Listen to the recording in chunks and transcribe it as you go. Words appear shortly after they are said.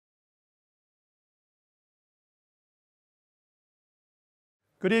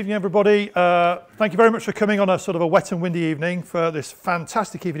Good evening, everybody. Thank you very much for coming on a sort of a wet and windy evening for this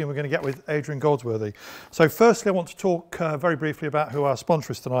fantastic evening we're going to get with Adrian Goldsworthy. So firstly, I want to talk very briefly about who our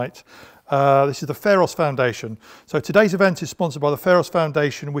sponsor is tonight. This is the Pharos Foundation. So today's event is sponsored by the Pharos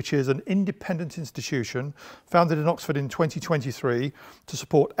Foundation, which is an independent institution founded in Oxford in 2023 to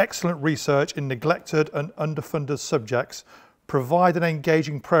support excellent research in neglected and underfunded subjects, provide an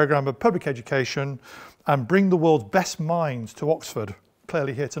engaging programme of public education, and bring the world's best minds to Oxford,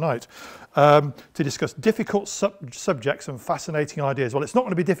 clearly here tonight, to discuss difficult subjects and fascinating ideas. Well, it's not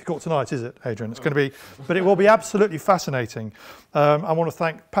going to be difficult tonight, is it, Adrian? It's going to be, but it will be absolutely fascinating. I want to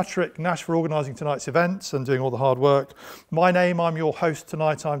thank Patrick Nash for organising tonight's events and doing all the hard work. I'm your host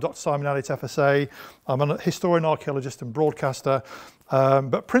tonight. I'm Dr. Simon Elliott, FSA. I'm a historian, archaeologist and broadcaster.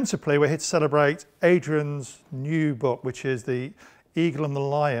 But principally, we're here to celebrate Adrian's new book, which is The Eagle and the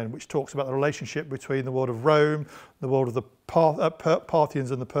Lion, which talks about the relationship between the world of Rome, the world of the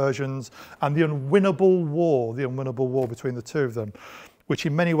Parthians and the Persians, and the unwinnable war between the two of them, which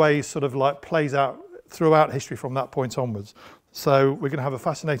in many ways sort of like plays out throughout history from that point onwards. So we're going to have a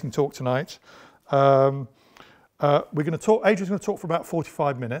fascinating talk tonight. Adrian's going to talk for about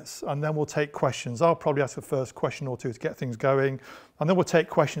 45 minutes, and then we'll take questions. I'll probably ask the first question or two to get things going, and then we'll take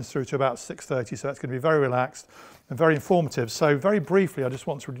questions through to about 6:30, so it's going to be very relaxed and very informative. So very briefly, I just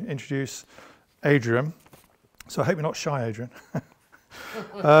want to introduce Adrian. So I hope you're not shy, Adrian.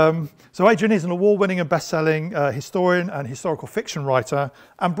 So Adrian is an award-winning and best-selling historian and historical fiction writer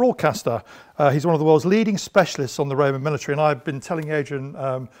and broadcaster. He's one of the world's leading specialists on the Roman military, and I've been telling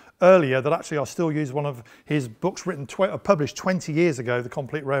Adrian earlier that actually I still use one of his books published 20 years ago, The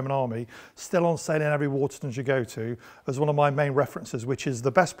Complete Roman Army, still on sale in every Waterstones you go to, as one of my main references, which is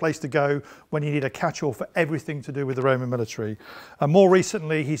the best place to go when you need a catch-all for everything to do with the Roman military. And more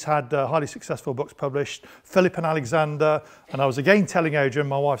recently, he's had highly successful books published, Philip and Alexander, and I was again telling Adrian,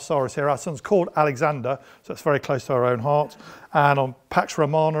 my wife Sarah's here, our son's called Alexander, so it's very close to our own heart, and on Pax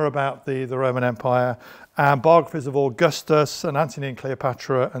Romana about the Roman Empire, and biographies of Augustus and Antony and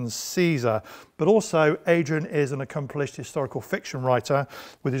Cleopatra and Caesar. But also Adrian is an accomplished historical fiction writer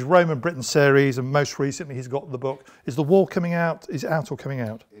with his Roman Britain series, and most recently he's got the book, is The Wall coming out? Is it out or coming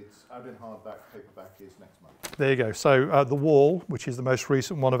out? It's out in hardback, paperback is next month. There you go. So The Wall, which is the most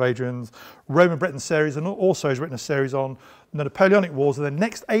recent one of Adrian's Roman Britain series, and also has written a series on the Napoleonic Wars. And then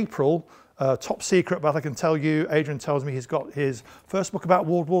next April, top secret, but I can tell you, Adrian tells me he's got his first book about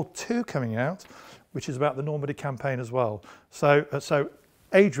World War II coming out, which is about the Normandy campaign as well. So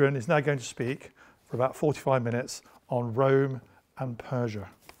Adrian is now going to speak for about 45 minutes on Rome and Persia.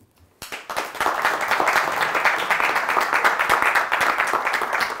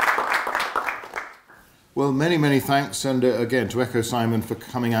 Well, many thanks, and again to echo Simon for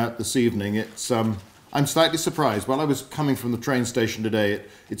coming out this evening. It's I'm slightly surprised. While I was coming from the train station today,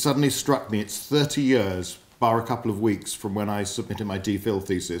 it suddenly struck me it's 30 years, bar a couple of weeks, from when I submitted my DPhil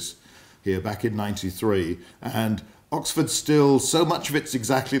thesis here back in '93, and Oxford's still, so much of it's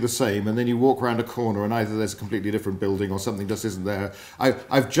exactly the same, and then you walk around a corner and either there's a completely different building or something just isn't there.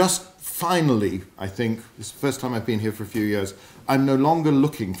 I've just finally, I think, this is the first time I've been here for a few years, I'm no longer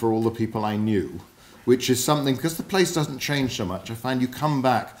looking for all the people I knew, which is something, because the place doesn't change so much, I find you come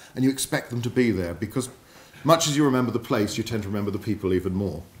back and you expect them to be there, because much as you remember the place, you tend to remember the people even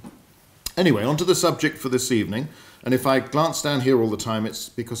more. Anyway, on to the subject for this evening. And if I glance down here all the time, it's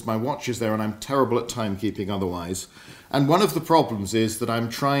because my watch is there and I'm terrible at timekeeping otherwise. And one of the problems is that I'm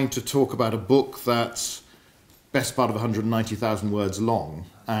trying to talk about a book that's best part of 190,000 words long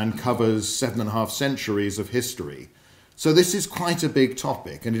and covers 7.5 centuries of history. So this is quite a big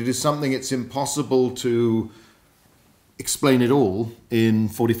topic, and it is something it's impossible to explain it all in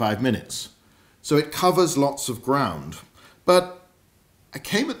 45 minutes. So it covers lots of ground. But I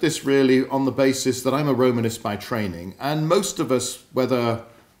came at this really on the basis that I'm a Romanist by training, and most of us, whether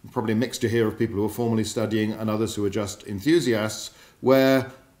probably a mixture here of people who are formally studying and others who are just enthusiasts, where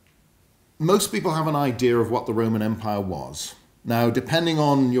most people have an idea of what the Roman Empire was. Now, depending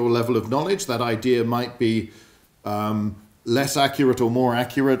on your level of knowledge, that idea might be less accurate or more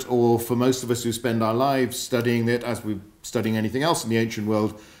accurate, or for most of us who spend our lives studying it, as we're studying anything else in the ancient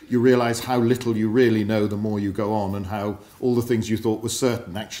world, you realize how little you really know the more you go on, and how all the things you thought were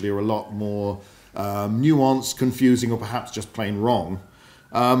certain actually are a lot more nuanced, confusing, or perhaps just plain wrong.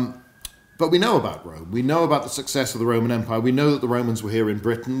 But we know about Rome. We know about the success of the Roman Empire. We know that the Romans were here in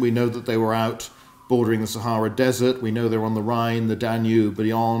Britain. We know that they were out bordering the Sahara Desert. We know they were on the Rhine, the Danube,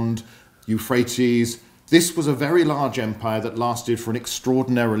 beyond, Euphrates. This was a very large empire that lasted for an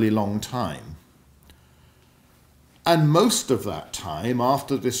extraordinarily long time. And most of that time,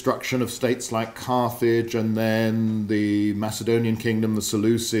 after the destruction of states like Carthage and then the Macedonian kingdom, the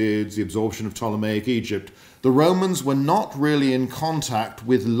Seleucids, the absorption of Ptolemaic Egypt, the Romans were not really in contact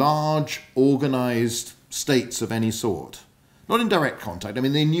with large, organized states of any sort. Not in direct contact. I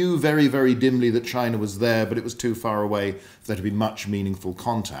mean, they knew very, very dimly that China was there, but it was too far away for there to be much meaningful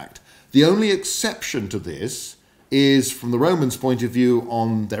contact. The only exception to this is, from the Romans' point of view,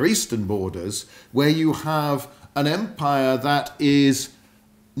 on their eastern borders, where you have an empire that is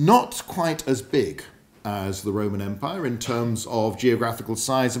not quite as big as the Roman Empire in terms of geographical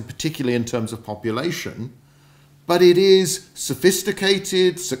size and particularly in terms of population, but it is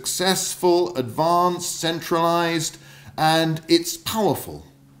sophisticated, successful, advanced, centralized, and it's powerful.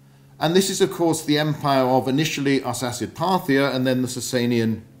 And this is, of course, the empire of initially Arsacid Parthia and then the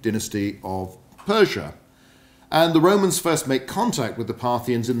Sasanian dynasty of Persia. And the Romans first make contact with the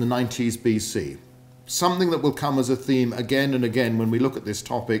Parthians in the 90s BC. Something that will come as a theme again and again when we look at this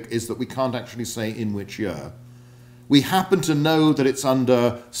topic is that we can't actually say in which year. We happen to know that it's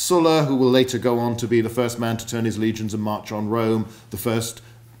under Sulla, who will later go on to be the first man to turn his legions and march on Rome, the first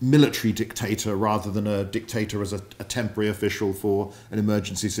military dictator rather than a dictator as a temporary official for an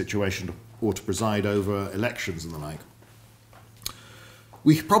emergency situation or to preside over elections and the like.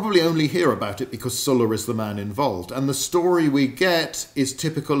 We probably only hear about it because Sulla is the man involved. And the story we get is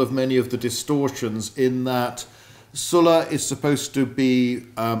typical of many of the distortions in that Sulla is supposed to be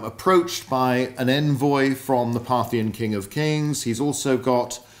approached by an envoy from the Parthian king of kings. He's also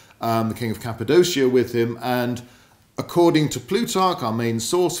got the king of Cappadocia with him. And according to Plutarch, our main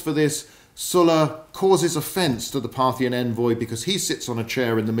source for this, Sulla causes offense to the Parthian envoy because he sits on a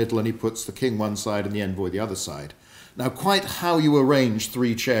chair in the middle and he puts the king one side and the envoy the other side. Now, quite how you arrange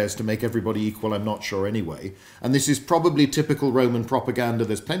 3 chairs to make everybody equal, I'm not sure anyway. And this is probably typical Roman propaganda.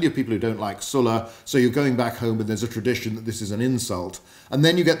 There's plenty of people who don't like Sulla, so you're going back home and there's a tradition that this is an insult. And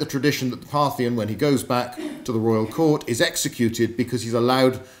then you get the tradition that the Parthian, when he goes back to the royal court, is executed because he's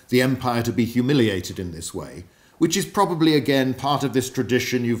allowed the empire to be humiliated in this way, which is probably, again, part of this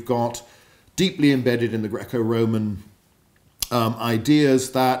tradition you've got deeply embedded in the Greco-Roman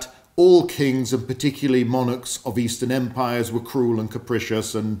ideas that all kings, and particularly monarchs of Eastern empires, were cruel and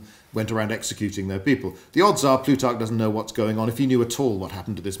capricious and went around executing their people. The odds are Plutarch doesn't know what's going on, if he knew at all what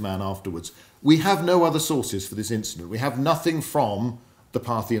happened to this man afterwards. We have no other sources for this incident. We have nothing from the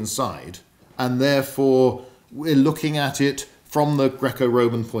Parthian side, and therefore we're looking at it from the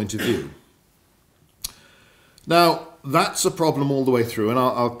Greco-Roman point of view. Now, that's a problem all the way through, and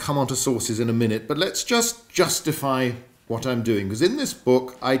I'll come on to sources in a minute, but let's just justify what I'm doing, because in this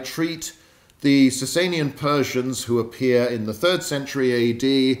book I treat the Sasanian Persians who appear in the 3rd century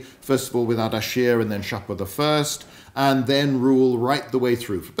AD, first of all with Ardashir and then Shapur I, and then rule right the way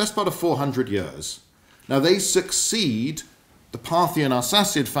through for the best part of 400 years. Now they succeed the Parthian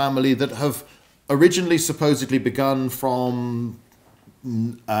Arsacid family that have originally supposedly begun from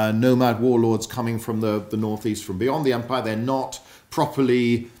nomad warlords coming from the northeast, from beyond the empire. They're not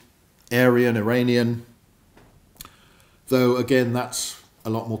properly Aryan, Iranian, though, again, that's a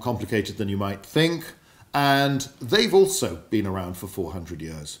lot more complicated than you might think. And they've also been around for 400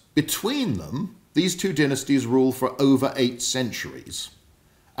 years. Between them, these 2 dynasties rule for over 8 centuries.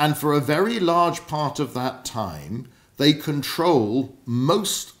 And for a very large part of that time, they control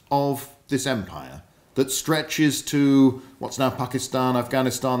most of this empire that stretches to what's now Pakistan,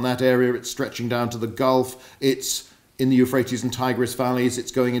 Afghanistan, that area. It's stretching down to the Gulf. It's in the Euphrates and Tigris valleys.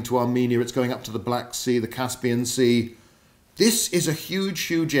 It's going into Armenia. It's going up to the Black Sea, the Caspian Sea. This is a huge,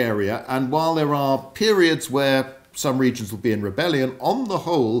 huge area, and while there are periods where some regions will be in rebellion, on the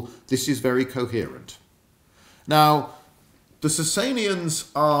whole, this is very coherent. Now, the Sasanians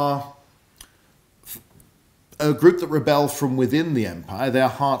are a group that rebel from within the empire. Their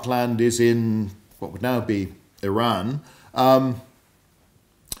heartland is in what would now be Iran, and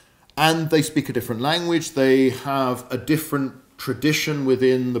they speak a different language. They have a different tradition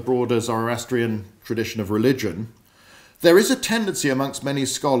within the broader Zoroastrian tradition of religion. There is a tendency amongst many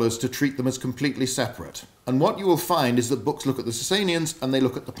scholars to treat them as completely separate. And what you will find is that books look at the Sasanians and they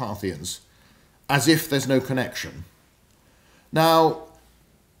look at the Parthians, as if there's no connection. Now,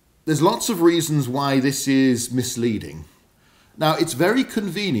 there's lots of reasons why this is misleading. Now, it's very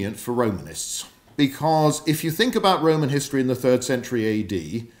convenient for Romanists, because if you think about Roman history in the 3rd century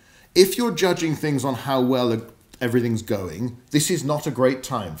AD, if you're judging things on how well everything's going, this is not a great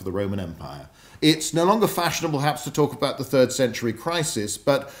time for the Roman Empire. It's no longer fashionable perhaps to talk about the 3rd century crisis,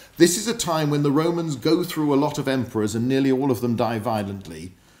 but this is a time when the Romans go through a lot of emperors and nearly all of them die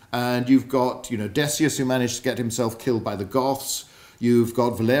violently. And you've got, Decius, who managed to get himself killed by the Goths. You've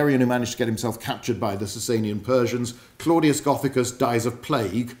got Valerian, who managed to get himself captured by the Sasanian Persians. Claudius Gothicus dies of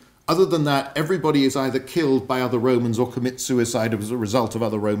plague. Other than that, everybody is either killed by other Romans or commits suicide as a result of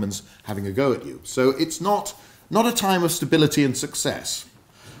other Romans having a go at you. So it's not a time of stability and success.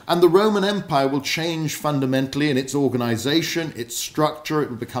 And the Roman Empire will change fundamentally in its organization, its structure. It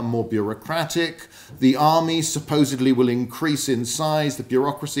will become more bureaucratic. The army supposedly will increase in size. The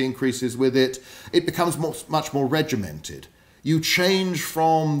bureaucracy increases with it. It becomes much more regimented. You change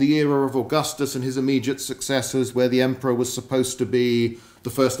from the era of Augustus and his immediate successors, where the emperor was supposed to be the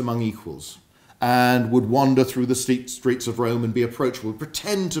first among equals and would wander through the streets of Rome and be approachable,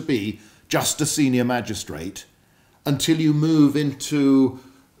 pretend to be just a senior magistrate, until you move into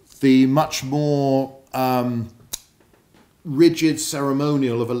the much more rigid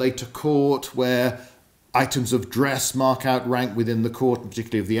ceremonial of a later court, where items of dress mark out rank within the court,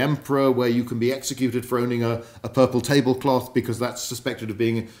 particularly of the emperor, where you can be executed for owning a purple tablecloth because that's suspected of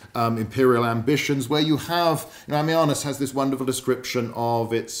being imperial ambitions, where you have, Ammianus has this wonderful description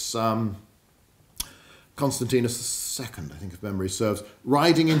of its Constantinus II, I think if memory serves,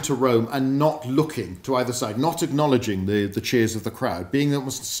 riding into Rome and not looking to either side, not acknowledging the cheers of the crowd, being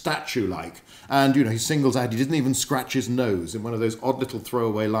almost statue-like. And, he singles out, he didn't even scratch his nose in one of those odd little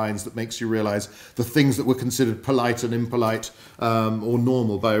throwaway lines that makes you realise the things that were considered polite and impolite or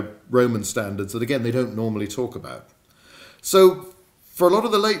normal by Roman standards that, again, they don't normally talk about. So, for a lot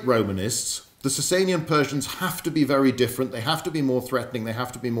of the late Romanists, the Sasanian Persians have to be very different, they have to be more threatening, they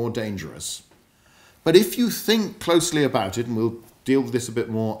have to be more dangerous. But if you think closely about it, and we'll deal with this a bit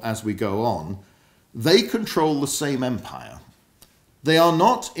more as we go on, they control the same empire. They are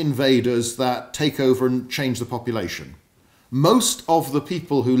not invaders that take over and change the population. Most of the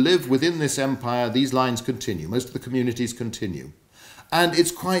people who live within this empire, these lines continue. Most of the communities continue. And it's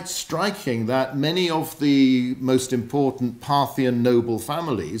quite striking that many of the most important Parthian noble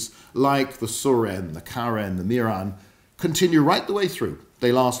families, like the Suren, the Karen, the Miran, continue right the way through.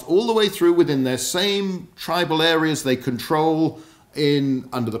 They last all the way through within their same tribal areas they control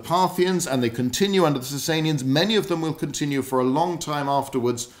under the Parthians, and they continue under the Sasanians. Many of them will continue for a long time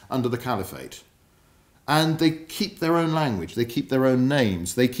afterwards under the Caliphate. And they keep their own language, they keep their own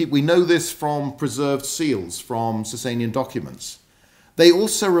names. We know this from preserved seals from Sasanian documents. They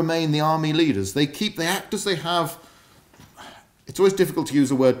also remain the army leaders. They act as they have. It's always difficult to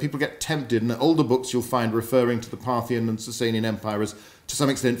use a word. People get tempted. In older books you'll find referring to the Parthian and Sasanian Empire as, to some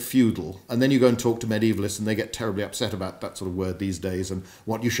extent, feudal. And then you go and talk to medievalists and they get terribly upset about that sort of word these days and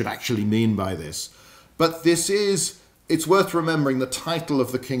what you should actually mean by this. But it's worth remembering the title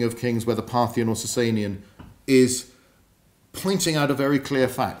of the King of Kings, whether Parthian or Sasanian, is pointing out a very clear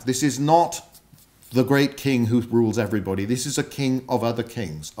fact. This is not the great king who rules everybody. This is a king of other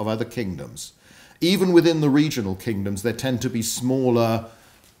kings, of other kingdoms. Even within the regional kingdoms, there tend to be smaller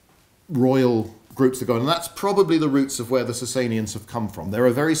royal groups that go on. And that's probably the roots of where the Sasanians have come from. They're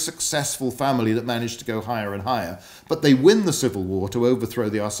a very successful family that managed to go higher and higher. But they win the civil war to overthrow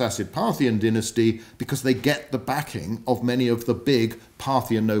the Arsacid Parthian dynasty because they get the backing of many of the big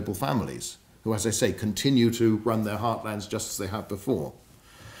Parthian noble families, who, as I say, continue to run their heartlands just as they have before.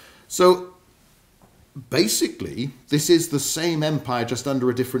 So basically, this is the same empire just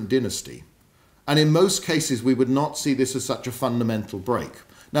under a different dynasty. And in most cases, we would not see this as such a fundamental break.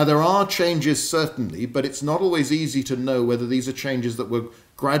 Now, there are changes, certainly, but it's not always easy to know whether these are changes that were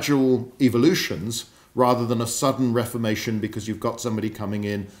gradual evolutions rather than a sudden reformation because you've got somebody coming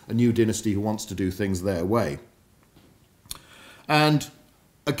in, a new dynasty who wants to do things their way. And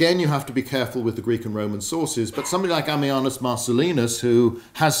again, you have to be careful with the Greek and Roman sources, but somebody like Ammianus Marcellinus, who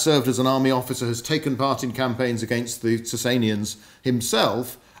has served as an army officer, has taken part in campaigns against the Sasanians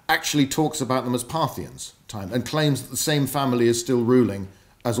himself, actually talks about them as Parthians and claims that the same family is still ruling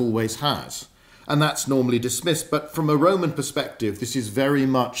as always has. And that's normally dismissed. But from a Roman perspective, this is very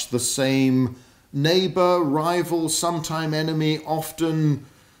much the same neighbour, rival, sometime enemy, often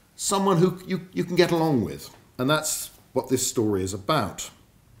someone who you can get along with. And that's what this story is about.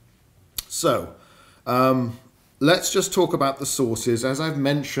 So, let's just talk about the sources. As I've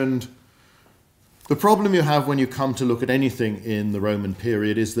mentioned, the problem you have when you come to look at anything in the Roman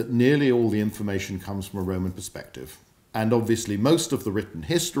period is that nearly all the information comes from a Roman perspective. And obviously most of the written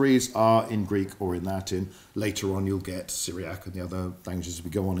histories are in Greek or in Latin. Later on you'll get Syriac and the other languages as we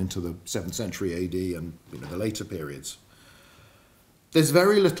go on into the 7th century AD and the later periods. There's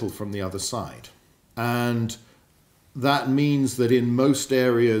very little from the other side. And that means that in most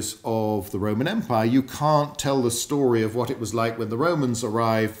areas of the Roman Empire, you can't tell the story of what it was like when the Romans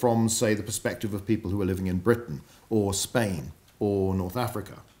arrived from, say, the perspective of people who were living in Britain or Spain or North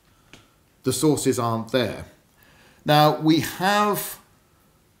Africa. The sources aren't there. Now, we have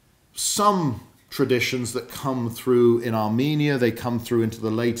some traditions that come through in Armenia, they come through into the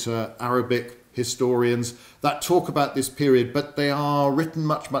later Arabic historians that talk about this period, but they are written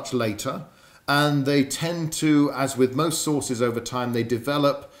much, much later, and they tend to, as with most sources over time, they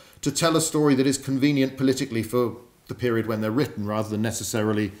develop to tell a story that is convenient politically for the period when they're written, rather than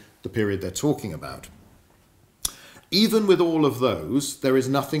necessarily the period they're talking about. Even with all of those, there is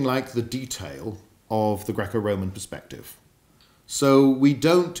nothing like the detail of the Greco-Roman perspective. So we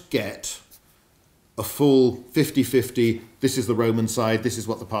don't get a full 50-50, this is the Roman side, this is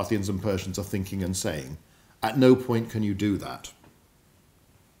what the Parthians and Persians are thinking and saying. At no point can you do that.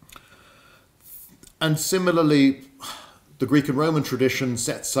 And similarly, the Greek and Roman tradition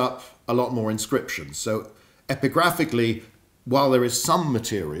sets up a lot more inscriptions. So epigraphically, while there is some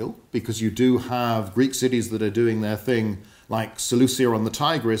material, because you do have Greek cities that are doing their thing, like Seleucia on the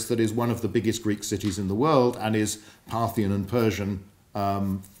Tigris, that is one of the biggest Greek cities in the world and is Parthian and Persian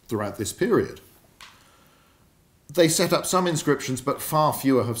throughout this period. They set up some inscriptions, but far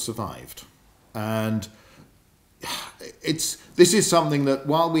fewer have survived. And this is something that,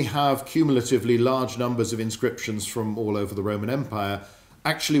 while we have cumulatively large numbers of inscriptions from all over the Roman Empire,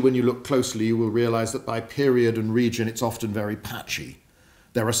 actually when you look closely you will realize that by period and region it's often very patchy.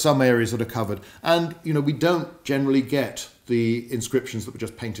 There are some areas that are covered, and we don't generally get the inscriptions that were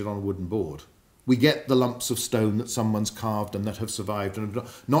just painted on a wooden board. We get the lumps of stone that someone's carved and that have survived and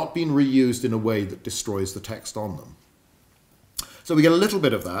have not been reused in a way that destroys the text on them. So we get a little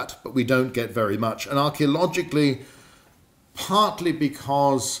bit of that, but we don't get very much. And archaeologically, partly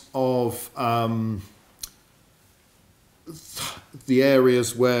because of the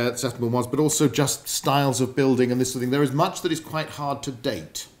areas where settlement was, but also just styles of building and this sort of thing, there is much that is quite hard to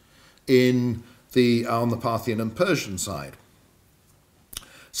date on the Parthian and Persian side.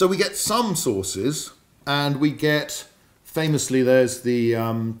 So we get some sources, and we get, famously, there's the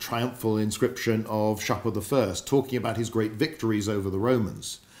triumphal inscription of Shapur I, talking about his great victories over the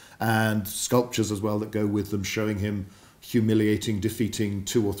Romans, and sculptures as well that go with them, showing him defeating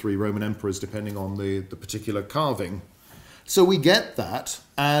 2 or 3 Roman emperors, depending on the particular carving. So we get that,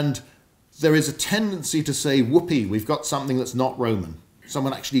 and there is a tendency to say, whoopee, we've got something that's not Roman.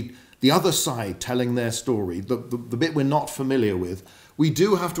 Someone actually, the other side, telling their story, the bit we're not familiar with. We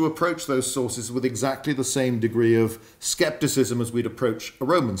do have to approach those sources with exactly the same degree of skepticism as we'd approach a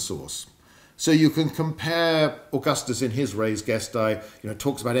Roman source. So you can compare Augustus in his Res Gestae,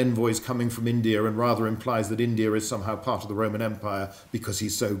 talks about envoys coming from India and rather implies that India is somehow part of the Roman Empire because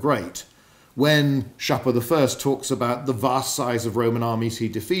he's so great. When Shapur I talks about the vast size of Roman armies he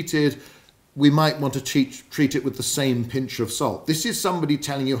defeated, we might want to treat it with the same pinch of salt. This is somebody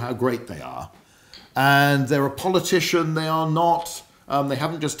telling you how great they are. And they're a politician, they are not... they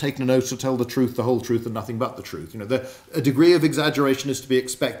haven't just taken an oath to tell the truth, the whole truth, and nothing but the truth. A degree of exaggeration is to be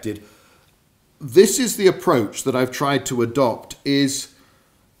expected. This is the approach that I've tried to adopt, is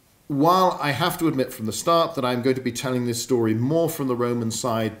while I have to admit from the start that I'm going to be telling this story more from the Roman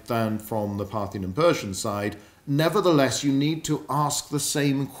side than from the Parthian and Persian side, nevertheless you need to ask the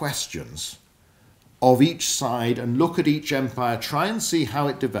same questions of each side and look at each empire, try and see how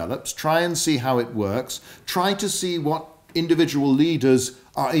it develops, try and see how it works, try to see what individual leaders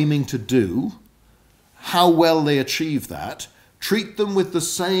are aiming to do, how well they achieve that, treat them with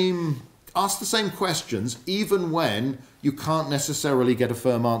ask the same questions, even when you can't necessarily get a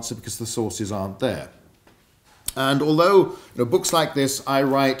firm answer because the sources aren't there. And although books like this I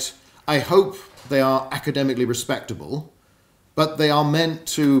write, I hope they are academically respectable, but they are meant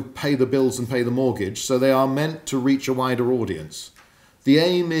to pay the bills and pay the mortgage, so they are meant to reach a wider audience. The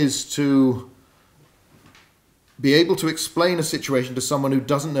aim is to be able to explain a situation to someone who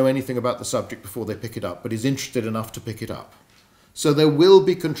doesn't know anything about the subject before they pick it up, but is interested enough to pick it up. So there will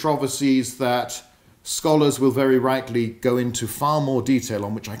be controversies that scholars will very rightly go into far more detail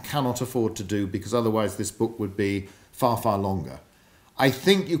on, which I cannot afford to do because otherwise this book would be far, far longer. I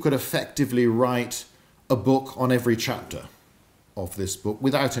think you could effectively write a book on every chapter of this book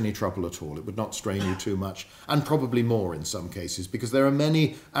without any trouble at all. It would not strain you too much, and probably more in some cases, because there are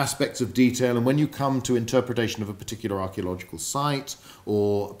many aspects of detail, and when you come to interpretation of a particular archaeological site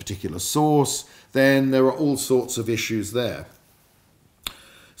or a particular source, then there are all sorts of issues there.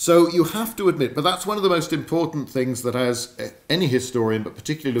 So you have to admit, but that's one of the most important things that as any historian, but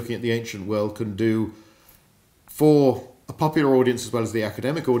particularly looking at the ancient world, can do for a popular audience as well as the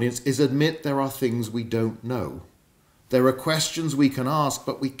academic audience, is admit there are things we don't know. There are questions we can ask,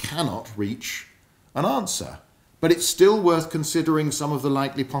 but we cannot reach an answer. But it's still worth considering some of the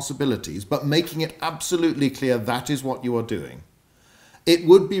likely possibilities, but making it absolutely clear that is what you are doing. It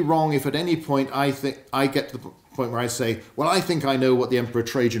would be wrong if at any point I get to point where I say, well, I think I know what the Emperor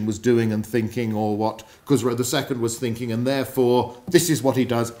Trajan was doing and thinking, or what Khusro II was thinking, and therefore this is what he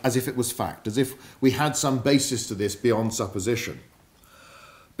does, as if it was fact, as if we had some basis to this beyond supposition.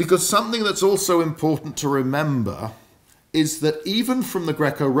 Because something that's also important to remember is that even from the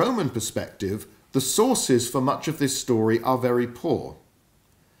Greco-Roman perspective, the sources for much of this story are very poor.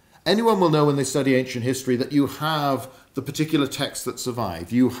 Anyone will know when they study ancient history that you have the particular texts that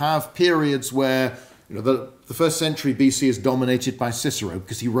survive. You have periods where the 1st century BC is dominated by Cicero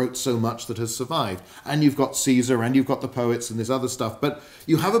because he wrote so much that has survived. And you've got Caesar and you've got the poets and this other stuff. But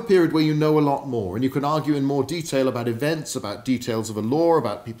you have a period where you know a lot more and you can argue in more detail about events, about details of a law,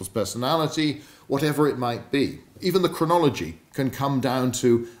 about people's personality, whatever it might be. Even the chronology can come down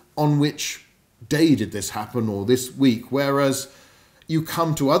to on which day did this happen or this week. Whereas you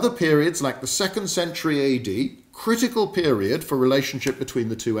come to other periods like the 2nd century AD, critical period for relationship between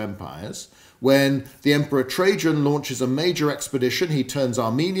the two empires, when the Emperor Trajan launches a major expedition. He turns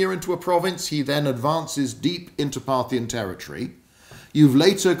Armenia into a province. He then advances deep into Parthian territory. You've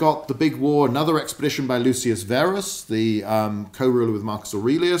later got the big war, another expedition by Lucius Verus, the co-ruler with Marcus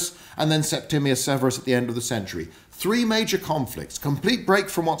Aurelius, and then Septimius Severus at the end of the century. 3 major conflicts, complete break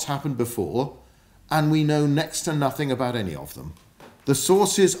from what's happened before, and we know next to nothing about any of them. The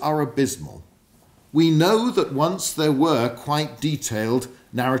sources are abysmal. We know that once there were quite detailed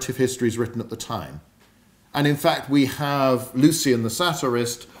narrative histories written at the time. And in fact, we have Lucian the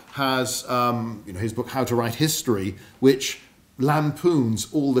satirist has his book How to Write History, which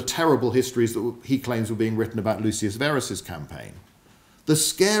lampoons all the terrible histories that he claims were being written about Lucius Verus's campaign. The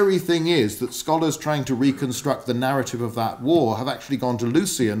scary thing is that scholars trying to reconstruct the narrative of that war have actually gone to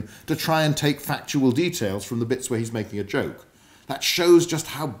Lucian to try and take factual details from the bits where he's making a joke. That shows just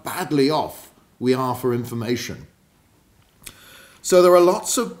how badly off we are for information. So there are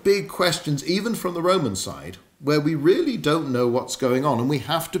lots of big questions, even from the Roman side, where we really don't know what's going on, and we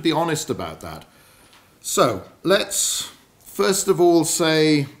have to be honest about that. So let's first of all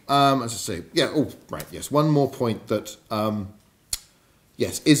say, one more point that,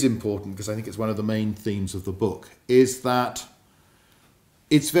 is important, because I think it's one of the main themes of the book, is that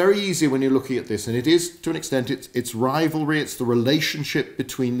it's very easy when you're looking at this, and it is, to an extent, it's rivalry, it's the relationship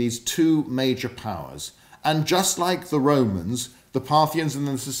between these two major powers. And just like the Romans, the Parthians and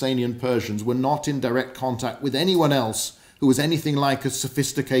the Sasanian Persians were not in direct contact with anyone else who was anything like as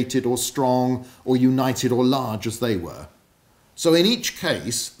sophisticated or strong or united or large as they were. So in each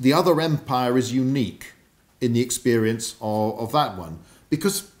case, the other empire is unique in the experience of that one,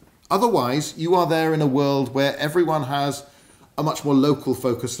 because otherwise you are there in a world where everyone has a much more local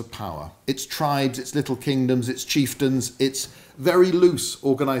focus of power. It's tribes, it's little kingdoms, it's chieftains, it's very loose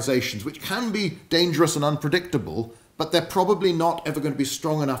organizations, which can be dangerous and unpredictable, but they're probably not ever going to be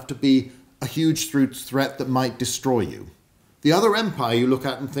strong enough to be a huge threat that might destroy you. The other empire you look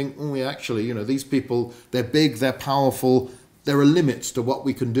at and think, these people, they're big, they're powerful, there are limits to what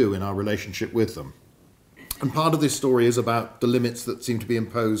we can do in our relationship with them. And part of this story is about the limits that seem to be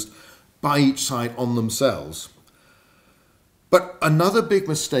imposed by each side on themselves. But another big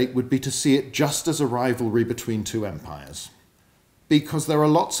mistake would be to see it just as a rivalry between two empires, because there are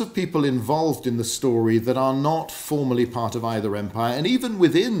lots of people involved in the story that are not formally part of either empire, and even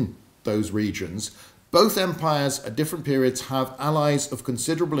within those regions, both empires at different periods have allies of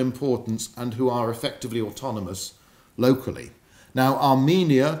considerable importance and who are effectively autonomous locally. Now,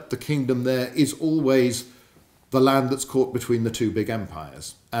 Armenia, the kingdom there, is always the land that's caught between the two big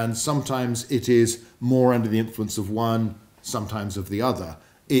empires, and sometimes it is more under the influence of one, sometimes of the other.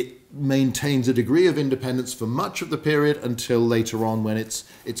 It maintains a degree of independence for much of the period until later on when it's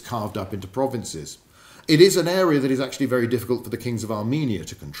carved up into provinces. It is an area that is actually very difficult for the kings of Armenia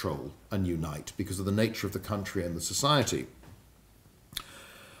to control and unite because of the nature of the country and the society.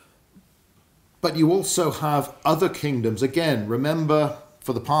 But you also have other kingdoms. Again, remember,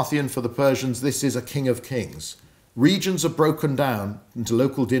 for the Parthian, for the Persians, this is a king of kings. Regions are broken down into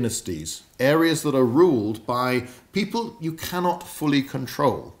local dynasties, areas that are ruled by people you cannot fully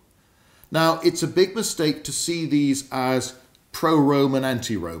control. Now, it's a big mistake to see these as pro-Roman,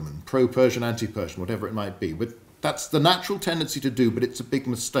 anti-Roman, pro-Persian, anti-Persian, whatever it might be. But that's the natural tendency to do, but it's a big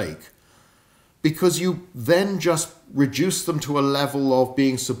mistake, because you then just reduce them to a level of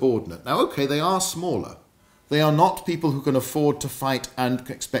being subordinate. Now, okay, they are smaller. They are not people who can afford to fight and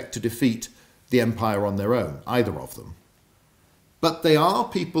expect to defeat the empire on their own, either of them. But they are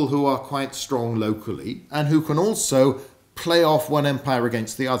people who are quite strong locally and who can also play off one empire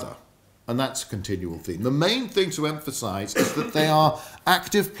against the other. And that's a continual theme. The main thing to emphasize is that they are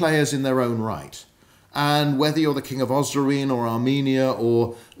active players in their own right. And whether you're the king of Osroene or Armenia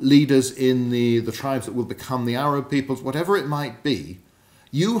or leaders in the tribes that will become the Arab peoples, whatever it might be,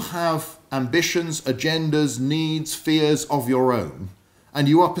 you have ambitions, agendas, needs, fears of your own, and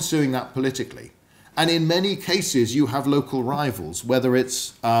you are pursuing that politically. And in many cases, you have local rivals, whether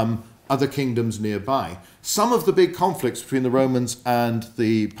it's other kingdoms nearby. Some of the big conflicts between the Romans and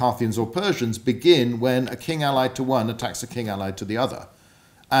the Parthians or Persians begin when a king allied to one attacks a king allied to the other.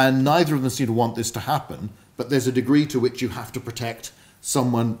 And neither of them seem to want this to happen, but there's a degree to which you have to protect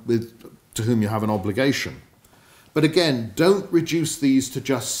someone to whom you have an obligation. But again, don't reduce these to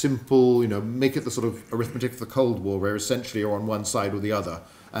just simple, make it the sort of arithmetic of the Cold War, where essentially you're on one side or the other,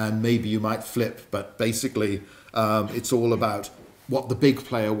 and maybe you might flip, but basically it's all about what the big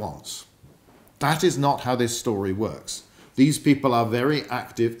player wants. That is not how this story works. These people are very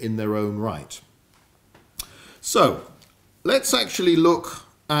active in their own right. So, let's actually look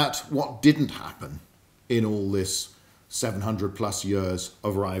at what didn't happen in all this 700 plus years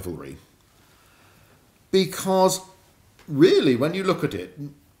of rivalry. Because really, when you look at it,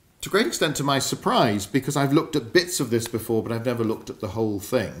 to a great extent to my surprise, because I've looked at bits of this before, but I've never looked at the whole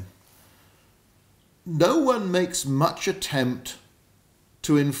thing, no one makes much attempt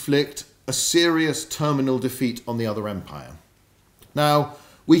to inflict a serious terminal defeat on the other empire. Now,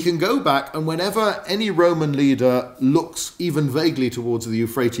 we can go back, and whenever any Roman leader looks even vaguely towards the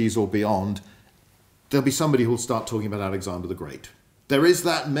Euphrates or beyond, there'll be somebody who'll start talking about Alexander the Great. There is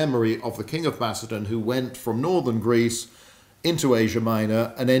that memory of the king of Macedon who went from northern Greece into Asia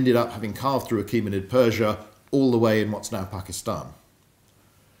Minor and ended up having carved through Achaemenid Persia all the way in what's now Pakistan.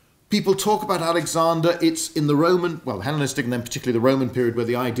 People talk about Alexander, it's in the Roman, well, Hellenistic and then particularly the Roman period, where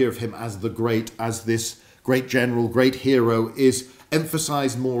the idea of him as the great, as this great general, great hero is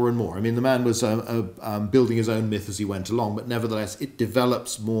emphasized more and more. I mean, the man was building his own myth as he went along, but nevertheless, it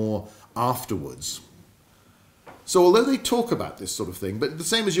develops more afterwards. So although they talk about this sort of thing, but the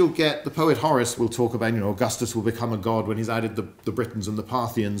same as you'll get, the poet Horace will talk about, Augustus will become a god when he's added the Britons and the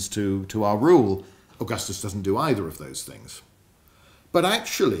Parthians to our rule. Augustus doesn't do either of those things. But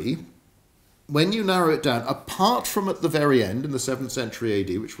actually, when you narrow it down, apart from at the very end in the 7th century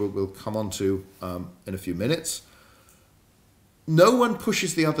AD, which we'll come on to in a few minutes, no one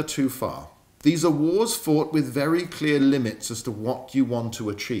pushes the other too far. These are wars fought with very clear limits as to what you want to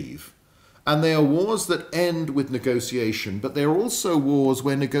achieve. And they are wars that end with negotiation, but they are also wars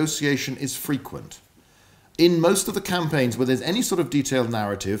where negotiation is frequent. In most of the campaigns where there's any sort of detailed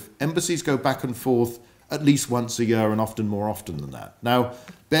narrative, embassies go back and forth at least once a year and often more often than that. Now,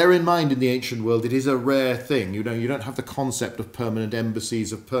 bear in mind in the ancient world, it is a rare thing. You don't have the concept of permanent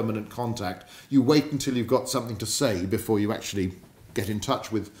embassies, of permanent contact. You wait until you've got something to say before you actually get in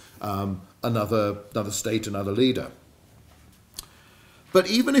touch with another state, another leader. But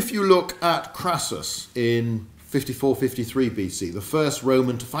even if you look at Crassus in 54-53 BC, the first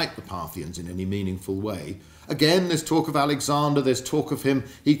Roman to fight the Parthians in any meaningful way, again, there's talk of Alexander, there's talk of him,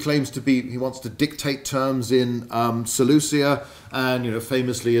 he wants to dictate terms in Seleucia, and,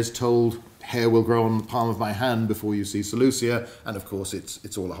 famously is told, hair will grow on the palm of my hand before you see Seleucia, and of course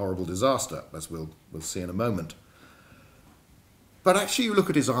it's all a horrible disaster, as we'll see in a moment. But actually, you look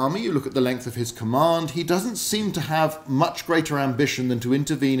at his army, you look at the length of his command, he doesn't seem to have much greater ambition than to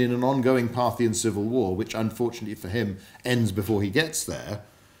intervene in an ongoing Parthian civil war, which unfortunately for him ends before he gets there.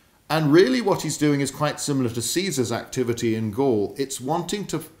 And really what he's doing is quite similar to Caesar's activity in Gaul. It's wanting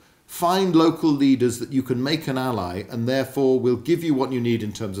to find local leaders that you can make an ally and therefore will give you what you need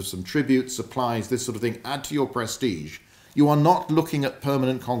in terms of some tribute, supplies, this sort of thing, add to your prestige. You are not looking at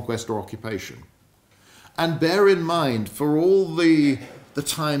permanent conquest or occupation. And bear in mind, for all the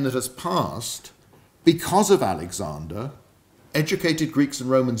time that has passed, because of Alexander, educated Greeks and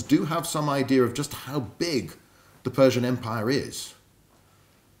Romans do have some idea of just how big the Persian Empire is.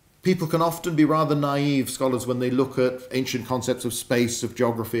 People can often be rather naive, scholars, when they look at ancient concepts of space, of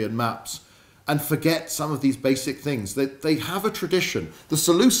geography and maps, and forget some of these basic things. They have a tradition. The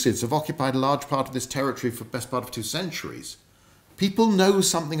Seleucids have occupied a large part of this territory for the best part of 2 centuries. People know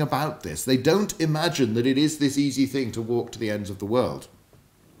something about this. They don't imagine that it is this easy thing to walk to the ends of the world.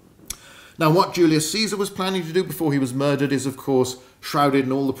 Now, what Julius Caesar was planning to do before he was murdered is, of course, shrouded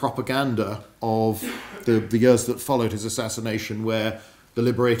in all the propaganda of the years that followed his assassination, where the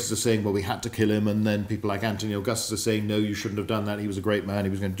liberators are saying, well, we had to kill him, and then people like Antony Augustus are saying, no, you shouldn't have done that, he was a great man,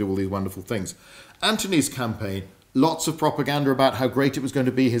 he was going to do all these wonderful things. Antony's campaign, lots of propaganda about how great it was going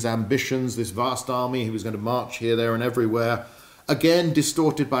to be, his ambitions, this vast army, he was going to march here, there, and everywhere. Again,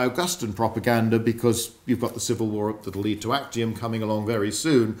 distorted by Augustan propaganda, because you've got the civil war that will lead to Actium coming along very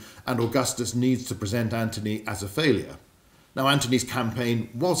soon, and Augustus needs to present Antony as a failure. Now, Antony's campaign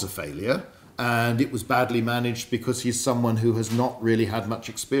was a failure, and it was badly managed because he's someone who has not really had much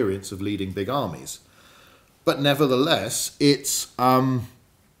experience of leading big armies. But nevertheless, it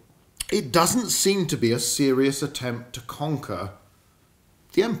doesn't seem to be a serious attempt to conquer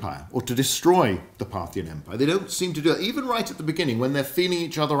the empire or to destroy the Parthian Empire. They don't seem to do that. Even right at the beginning, when they're feeling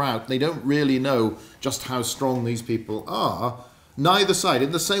each other out, they don't really know just how strong these people are. Neither side,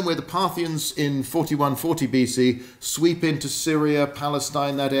 in the same way the Parthians in 4140 BC sweep into Syria,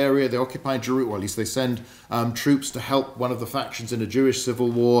 Palestine, that area, they occupy Jerusalem, or at least they send troops to help one of the factions in a Jewish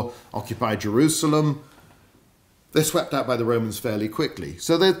civil war occupy Jerusalem. They're swept out by the Romans fairly quickly.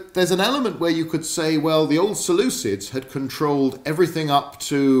 So there's an element where you could say, well, the old Seleucids had controlled everything up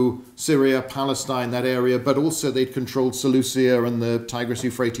to Syria, Palestine, that area, but also they'd controlled Seleucia and the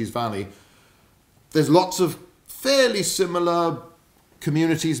Tigris-Euphrates Valley. There's lots of fairly similar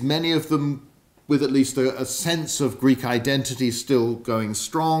communities, many of them with at least a sense of Greek identity still going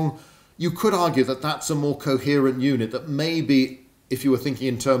strong. You could argue that that's a more coherent unit, that maybe, if you were thinking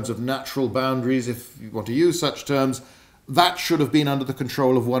in terms of natural boundaries, if you want to use such terms, that should have been under the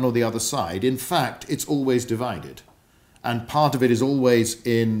control of one or the other side. In fact, it's always divided. And part of it is always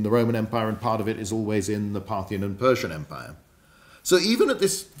in the Roman Empire and part of it is always in the Parthian and Persian Empire. So even at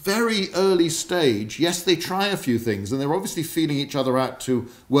this very early stage, yes, they try a few things, and they're obviously feeling each other out to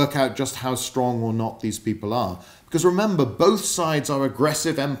work out just how strong or not these people are. Because remember, both sides are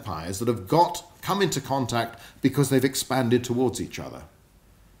aggressive empires that have come into contact because they've expanded towards each other.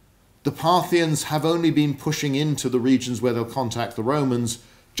 The Parthians have only been pushing into the regions where they'll contact the Romans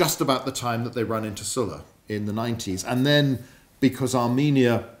just about the time that they run into Sulla in the 90s. And then, because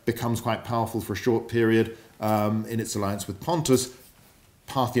Armenia becomes quite powerful for a short period in its alliance with Pontus,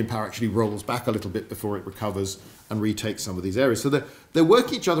 Parthian power actually rolls back a little bit before it recovers and retakes some of these areas. So they're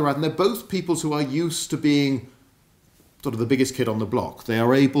working each other out, and they're both peoples who are used to being sort of the biggest kid on the block. They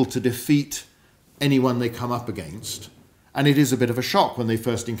are able to defeat anyone they come up against. And it is a bit of a shock when they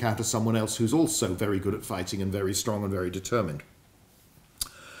first encounter someone else who's also very good at fighting and very strong and very determined.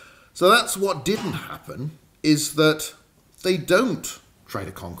 So that's what didn't happen, is that they don't try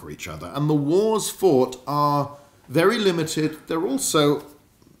to conquer each other. And the wars fought are very limited. They're also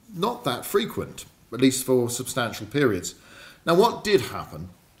not that frequent, at least for substantial periods. Now, what did happen?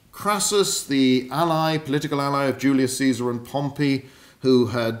 Crassus, the political ally of Julius Caesar and Pompey, who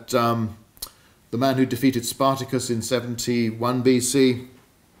had the man who defeated Spartacus in 71 BC,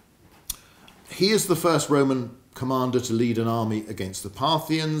 he is the first Roman commander to lead an army against the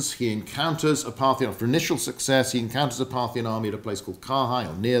Parthians. He encounters a Parthian, after initial success, he encounters a Parthian army at a place called Carrhae,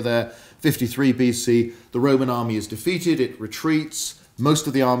 or near there, 53 BC. The Roman army is defeated, it retreats, most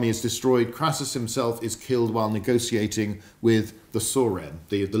of the army is destroyed. Crassus himself is killed while negotiating with the Sauren,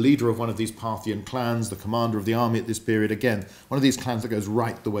 the leader of one of these Parthian clans, the commander of the army at this period. Again, one of these clans that goes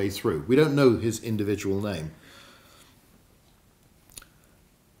right the way through. We don't know his individual name.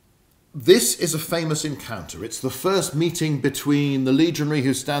 This is a famous encounter. It's the first meeting between the legionary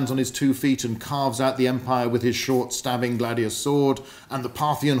who stands on his 2 feet and carves out the empire with his short stabbing gladius sword, and the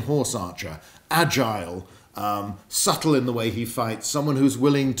Parthian horse archer, agile, subtle in the way he fights, someone who's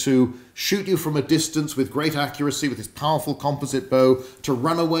willing to shoot you from a distance with great accuracy with his powerful composite bow, to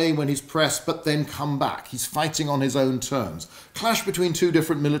run away when he's pressed but then come back. He's fighting on his own terms. Clash between two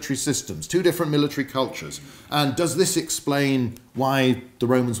different military systems, two different military cultures. And does this explain why the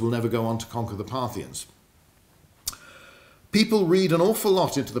Romans will never go on to conquer the Parthians? People read an awful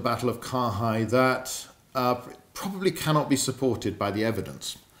lot into the Battle of Carrhae that probably cannot be supported by the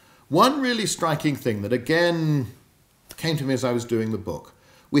evidence. One really striking thing that again came to me as I was doing the book,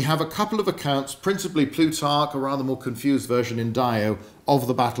 we have a couple of accounts, principally Plutarch, a rather more confused version in Dio, of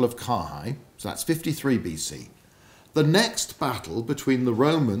the Battle of Carrhae, so that's 53 BC. The next battle between the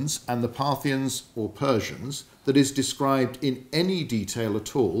Romans and the Parthians or Persians that is described in any detail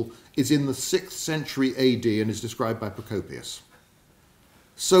at all is in the 6th century AD and is described by Procopius.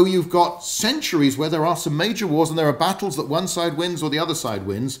 So you've got centuries where there are some major wars and there are battles that one side wins or the other side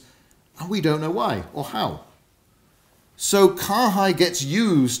wins, and we don't know why or how. So Carrhae gets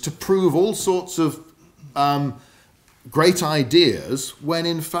used to prove all sorts of great ideas when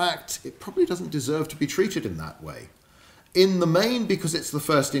in fact it probably doesn't deserve to be treated in that way. In the main, because it's the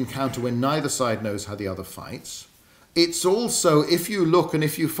first encounter when neither side knows how the other fights. It's also, if you look and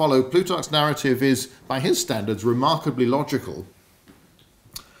if you follow, Plutarch's narrative is, by his standards, remarkably logical.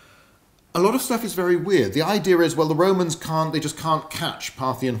 A lot of stuff is very weird. The idea is, well, the Romans they just can't catch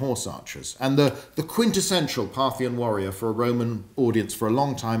Parthian horse archers. And the quintessential Parthian warrior for a Roman audience for a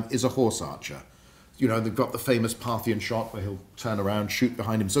long time is a horse archer. You know, they've got the famous Parthian shot where he'll turn around, shoot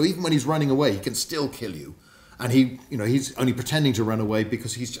behind him. So even when he's running away, he can still kill you. And he's only pretending to run away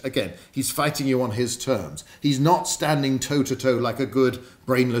because he's fighting you on his terms. He's not standing toe to toe like a good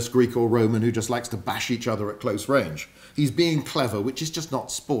brainless Greek or Roman who just likes to bash each other at close range. He's being clever, which is just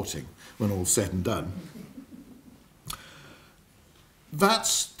not sporting when all's said and done.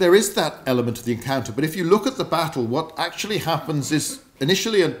 There is that element of the encounter, but if you look at the battle, what actually happens is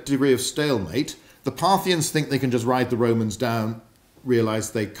initially a degree of stalemate. The Parthians think they can just ride the Romans down,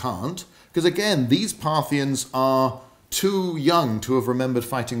 realize they can't, because again, these Parthians are too young to have remembered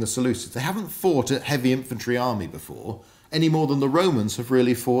fighting the Seleucids. They haven't fought a heavy infantry army before, any more than the Romans have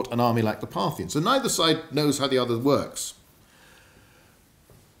really fought an army like the Parthians. So neither side knows how the other works.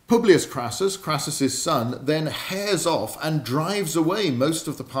 Publius Crassus, Crassus's son, then hares off and drives away most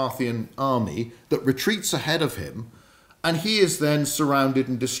of the Parthian army that retreats ahead of him, and he is then surrounded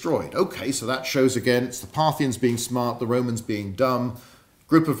and destroyed. Okay, so that shows again it's the Parthians being smart, the Romans being dumb.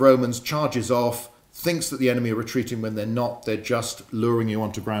 Group of Romans charges off, thinks that the enemy are retreating when they're not, they're just luring you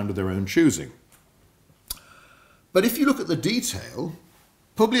onto ground of their own choosing. But if you look at the detail,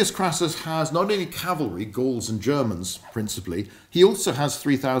 Publius Crassus has not only cavalry, Gauls and Germans principally, he also has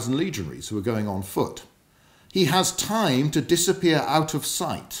 3,000 legionaries who are going on foot. He has time to disappear out of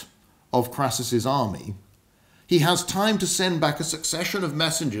sight of Crassus's army. He has time to send back a succession of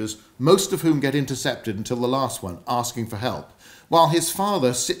messengers, most of whom get intercepted until the last one, asking for help, while his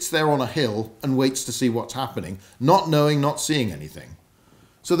father sits there on a hill and waits to see what's happening, not knowing, not seeing anything.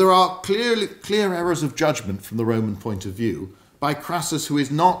 So there are clear errors of judgment from the Roman point of view by Crassus, who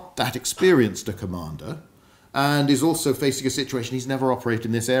is not that experienced a commander and is also facing a situation he's never operated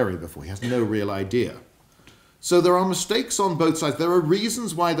in this area before. He has no real idea. So there are mistakes on both sides. There are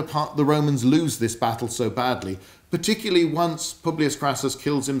reasons why the Romans lose this battle so badly, particularly once Publius Crassus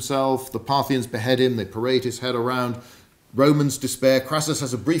kills himself, the Parthians behead him, they parade his head around, Romans despair. Crassus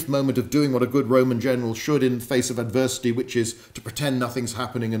has a brief moment of doing what a good Roman general should in the face of adversity, which is to pretend nothing's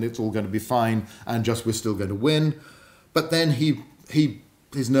happening and it's all going to be fine and just we're still going to win. But then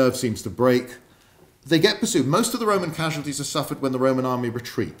his nerve seems to break. They get pursued. Most of the Roman casualties are suffered when the Roman army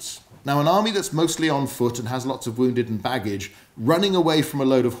retreats. Now, an army that's mostly on foot and has lots of wounded and baggage, running away from a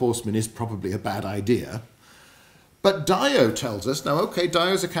load of horsemen is probably a bad idea. But Dio tells us, now, okay,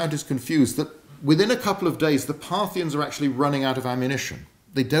 Dio's account is confused, that within a couple of days, the Parthians are actually running out of ammunition.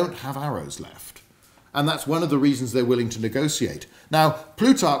 They don't have arrows left. And that's one of the reasons they're willing to negotiate. Now,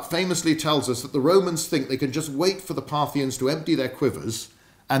 Plutarch famously tells us that the Romans think they can just wait for the Parthians to empty their quivers,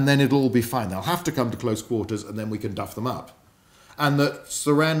 and then it'll all be fine. They'll have to come to close quarters, and then we can duff them up. And that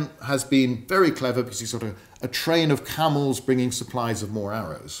Suren has been very clever because he's got a train of camels bringing supplies of more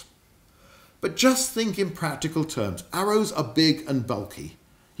arrows. But just think in practical terms. Arrows are big and bulky.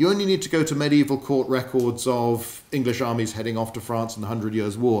 You only need to go to medieval court records of English armies heading off to France in the 100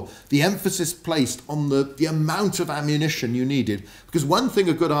 Years' War. The emphasis placed on the amount of ammunition you needed, because one thing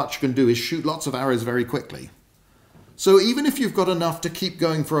a good archer can do is shoot lots of arrows very quickly. So even if you've got enough to keep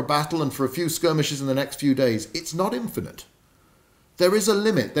going for a battle and for a few skirmishes in the next few days, it's not infinite. There is a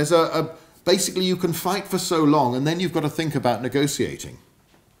limit. There's basically you can fight for so long and then you've got to think about negotiating,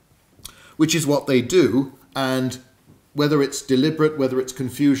 which is what they do. And whether it's deliberate, whether it's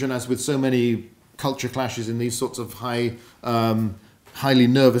confusion, as with so many culture clashes in these sorts of highly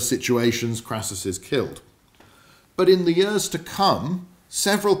nervous situations, Crassus is killed. But in the years to come,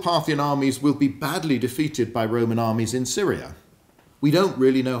 several Parthian armies will be badly defeated by Roman armies in Syria. We don't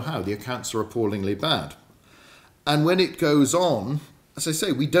really know how. The accounts are appallingly bad. And when it goes on, as I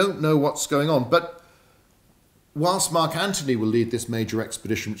say, we don't know what's going on. But whilst Mark Antony will lead this major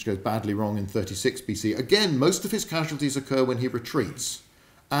expedition, which goes badly wrong in 36 BC, again, most of his casualties occur when he retreats.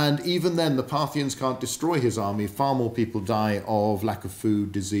 And even then, the Parthians can't destroy his army. Far more people die of lack of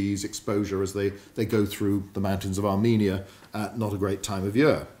food, disease, exposure as they go through the mountains of Armenia at not a great time of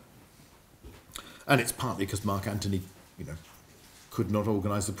year. And it's partly because Mark Antony, could not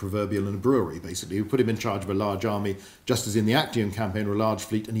organise the proverbial in a brewery, basically. We put him in charge of a large army, just as in the Actian campaign, or a large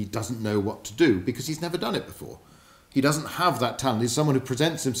fleet, and he doesn't know what to do because he's never done it before. He doesn't have that talent. He's someone who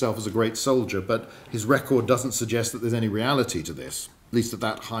presents himself as a great soldier, but his record doesn't suggest that there's any reality to this, at least at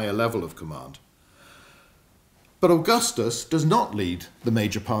that higher level of command. But Augustus does not lead the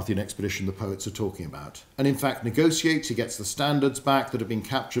major Parthian expedition the poets are talking about, and in fact negotiates. He gets the standards back that have been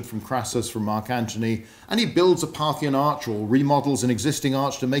captured from Crassus, from Mark Antony, and he builds a Parthian arch or remodels an existing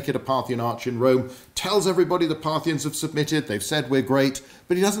arch to make it a Parthian arch in Rome, tells everybody the Parthians have submitted, they've said we're great,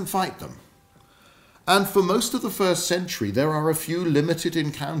 but he doesn't fight them. And for most of the first century, there are a few limited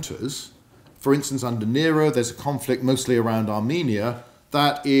encounters. For instance, under Nero, there's a conflict mostly around Armenia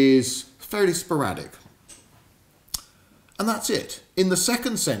that is fairly sporadic. And that's it. In the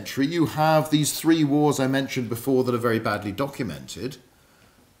 2nd century, you have these 3 wars I mentioned before that are very badly documented.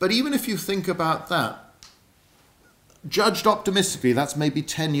 But even if you think about that, judged optimistically, that's maybe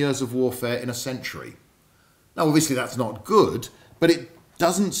 10 years of warfare in a century. Now, obviously, that's not good, but it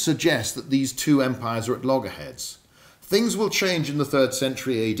doesn't suggest that these 2 empires are at loggerheads. Things will change in the 3rd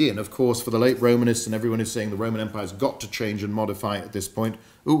century AD, and of course, for the late Romanists and everyone who's saying the Roman Empire's got to change and modify at this point.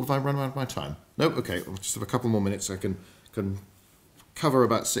 Ooh, have I run out of my time? No? Okay, I'll just have a couple more minutes. I can cover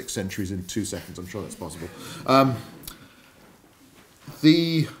about 6 centuries in 2 seconds. I'm sure that's possible.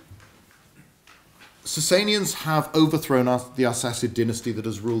 The Sasanians have overthrown the Arsacid dynasty that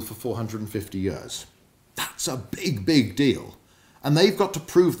has ruled for 450 years. That's a big, big deal. And they've got to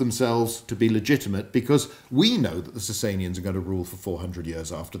prove themselves to be legitimate, because we know that the Sasanians are going to rule for 400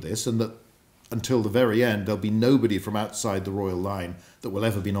 years after this, and that until the very end there'll be nobody from outside the royal line that will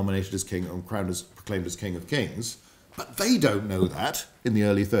ever be nominated as king and proclaimed as king of kings. But they don't know that in the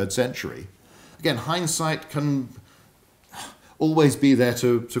early 3rd century. Again, hindsight can always be there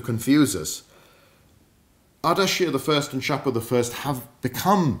to confuse us. Ardashir I and Shapur I have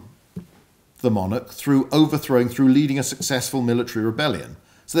become the monarch through leading a successful military rebellion.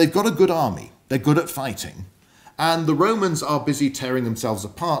 So they've got a good army, they're good at fighting, and the Romans are busy tearing themselves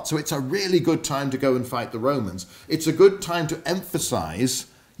apart, so it's a really good time to go and fight the Romans. It's a good time to emphasize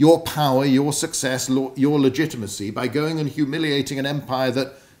your power, your success, your legitimacy by going and humiliating an empire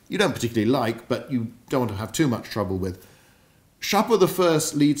that you don't particularly like, but you don't want to have too much trouble with. Shapur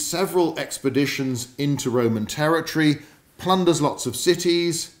I leads several expeditions into Roman territory, plunders lots of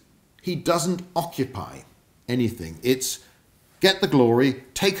cities. He doesn't occupy anything. It's get the glory,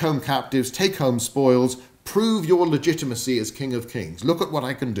 take home captives, take home spoils, prove your legitimacy as king of kings. Look at what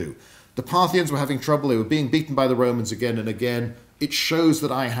I can do. The Parthians were having trouble. They were being beaten by the Romans again and again. It shows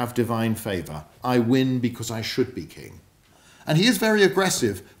that I have divine favour. I win because I should be king. And he is very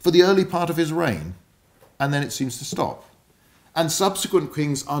aggressive for the early part of his reign, and then it seems to stop. And subsequent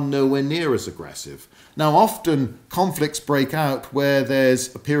kings are nowhere near as aggressive. Now, often conflicts break out where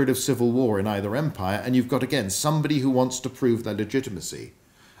there's a period of civil war in either empire, and you've got, again, somebody who wants to prove their legitimacy.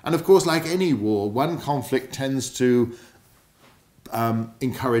 And of course, like any war, one conflict tends to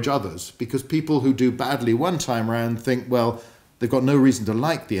encourage others, because people who do badly one time round think, well, they've got no reason to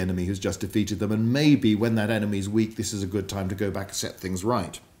like the enemy who's just defeated them, and maybe when that enemy's weak, this is a good time to go back and set things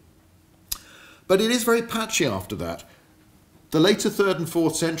right. But it is very patchy after that. The later 3rd and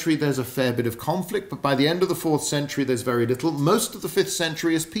 4th century, there's a fair bit of conflict, but by the end of the 4th century, there's very little. Most of the 5th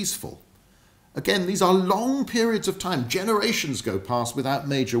century is peaceful. Again, these are long periods of time. Generations go past without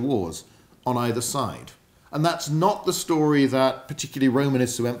major wars on either side. And that's not the story that particularly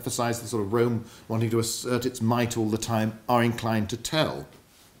Romanists who emphasize the sort of Rome wanting to assert its might all the time are inclined to tell.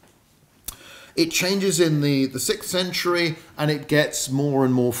 It changes in the 6th century, and it gets more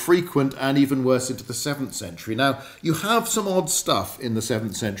and more frequent, and even worse into the 7th century. Now, you have some odd stuff in the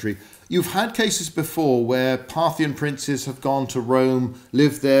 7th century. You've had cases before where Parthian princes have gone to Rome,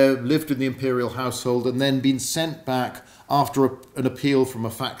 lived there, lived in the imperial household, and then been sent back after an appeal from a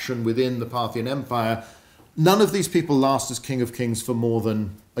faction within the Parthian Empire. None of these people last as king of kings for more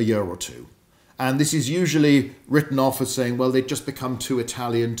than a year or two. And this is usually written off as saying, well, they'd just become too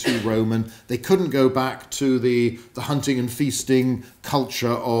Italian, too Roman. They couldn't go back to the hunting and feasting culture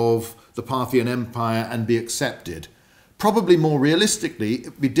of the Parthian Empire and be accepted. Probably more realistically, it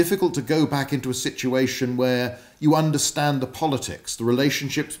would be difficult to go back into a situation where you understand the politics, the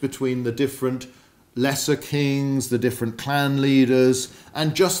relationships between the different lesser kings, the different clan leaders,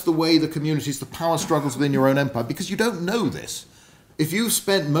 and just the way the communities, the power struggles within your own empire, because you don't know this. If you've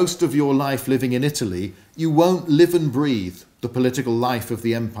spent most of your life living in Italy, you won't live and breathe the political life of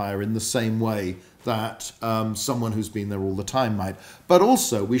the empire in the same way that someone who's been there all the time might. But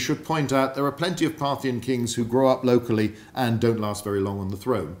also, we should point out there are plenty of Parthian kings who grow up locally and don't last very long on the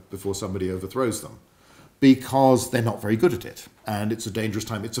throne before somebody overthrows them, because they're not very good at it, and it's a dangerous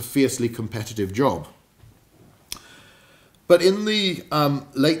time. It's a fiercely competitive job. But in the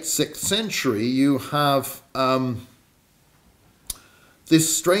late 6th century, you have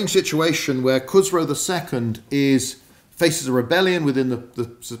this strange situation where Khusro II faces a rebellion within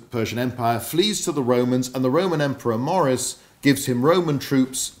the Persian Empire, flees to the Romans, and the Roman Emperor Maurice gives him Roman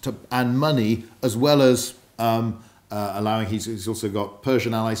troops and money, as well as allowing, he's also got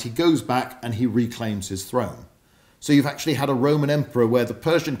Persian allies. He goes back and he reclaims his throne. So you've actually had a Roman emperor where the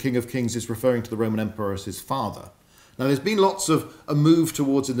Persian king of kings is referring to the Roman emperor as his father. Now, there's been lots of a move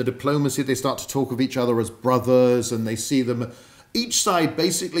towards in the diplomacy. They start to talk of each other as brothers, and they see them. Each side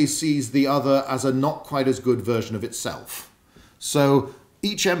basically sees the other as a not quite as good version of itself. So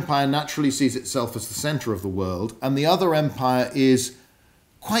each empire naturally sees itself as the center of the world, and the other empire is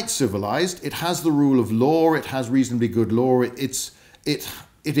quite civilized. It has the rule of law. It has reasonably good law. It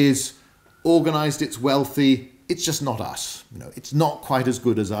is organized. It's wealthy. It's just not us. It's not quite as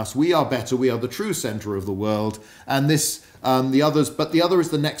good as us. We are better. We are the true center of the world. And the other is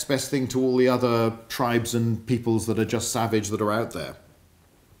the next best thing to all the other tribes and peoples that are just savage that are out there.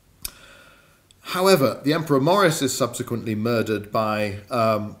 However, the Emperor Maurice is subsequently murdered by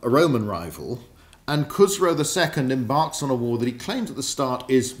a Roman rival, and Khusro II embarks on a war that he claims at the start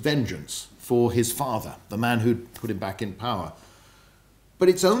is vengeance for his father, the man who'd put him back in power. But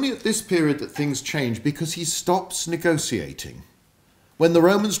it's only at this period that things change, because he stops negotiating. When the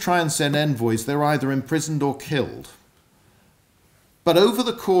Romans try and send envoys, they're either imprisoned or killed. But over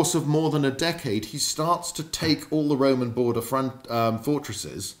the course of more than a decade, he starts to take all the Roman border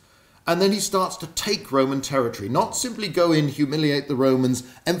fortresses, and then he starts to take Roman territory, not simply go in, humiliate the Romans,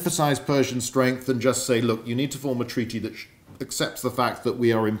 emphasize Persian strength, and just say, look, you need to form a treaty that accepts the fact that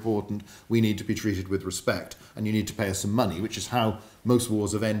we are important, we need to be treated with respect, and you need to pay us some money, which is how most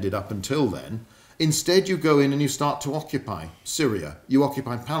wars have ended up until then. Instead, you go in and you start to occupy Syria, you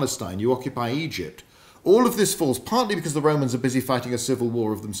occupy Palestine, you occupy Egypt. All of this falls partly because the Romans are busy fighting a civil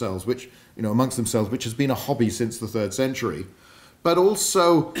war of themselves, amongst themselves, which has been a hobby since the 3rd century, but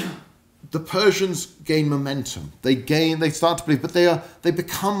also the Persians gain momentum. They start to believe, but they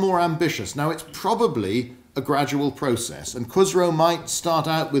become more ambitious. Now, it's probably a gradual process, and Khusro might start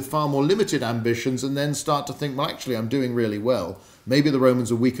out with far more limited ambitions and then start to think, well, actually, I'm doing really well. Maybe the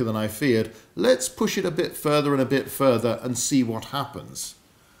Romans are weaker than I feared. Let's push it a bit further and see what happens.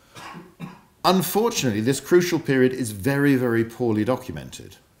 Unfortunately, this crucial period is very, very poorly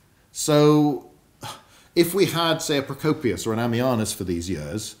documented. So if we had, say, a Procopius or an Ammianus for these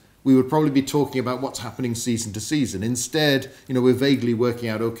years, we would probably be talking about what's happening season to season. Instead, we're vaguely working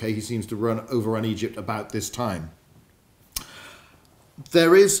out, okay, he seems to overrun Egypt about this time.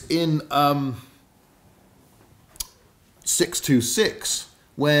 There is in 626,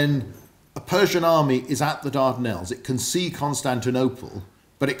 when a Persian army is at the Dardanelles, it can see Constantinople,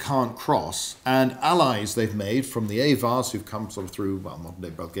 but it can't cross. And allies they've made from the Avars, who've come sort of through, modern-day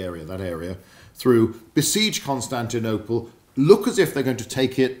Bulgaria, that area, through, besiege Constantinople, look as if they're going to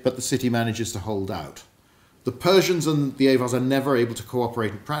take it, but the city manages to hold out. The Persians and the Avars are never able to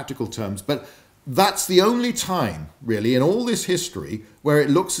cooperate in practical terms, but that's the only time, really, in all this history, where it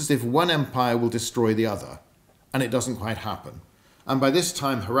looks as if one empire will destroy the other, and it doesn't quite happen. And by this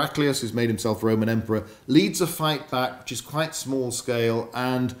time, Heraclius, who's made himself Roman emperor, leads a fight back, which is quite small scale,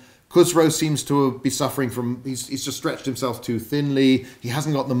 and Khusro seems to be suffering from, he's just stretched himself too thinly, he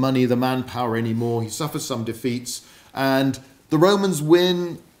hasn't got the money, the manpower anymore, he suffers some defeats, and the Romans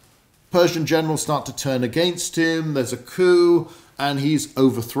win, Persian generals start to turn against him, there's a coup, and he's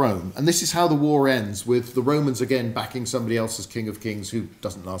overthrown. And this is how the war ends, with the Romans again backing somebody else as king of kings, who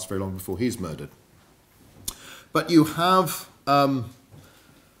doesn't last very long before he's murdered. But you have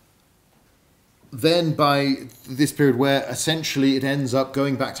then by this period where essentially it ends up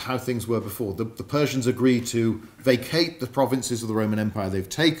going back to how things were before. The Persians agree to vacate the provinces of the Roman Empire they've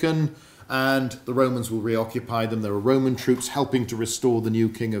taken, and the Romans will reoccupy them. There are Roman troops helping to restore the new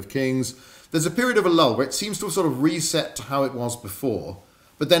king of kings. There's a period of a lull where it seems to have sort of reset to how it was before.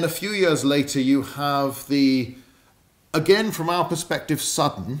 But then a few years later, you have the, again from our perspective,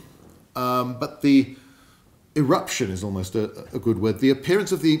 sudden, but the eruption is almost a good word, the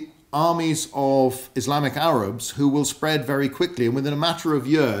appearance of the armies of Islamic Arabs who will spread very quickly. And within a matter of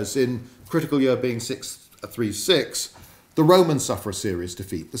years, in critical year being 636, the Romans suffer a serious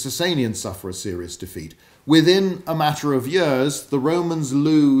defeat. The Sasanians suffer a serious defeat. Within a matter of years, the Romans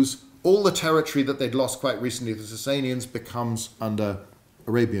lose all the territory that they'd lost quite recently. The Sasanians becomes under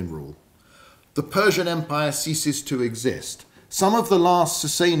Arabian rule. The Persian Empire ceases to exist. Some of the last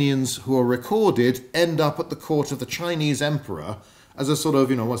Sasanians who are recorded end up at the court of the Chinese emperor as a sort of,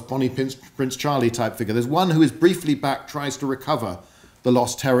 what's Bonnie Prince Charlie type figure. There's one who is briefly back, tries to recover the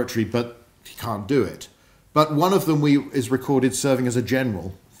lost territory, but he can't do it. But one of them is recorded serving as a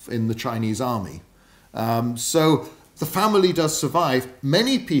general in the Chinese army. So the family does survive.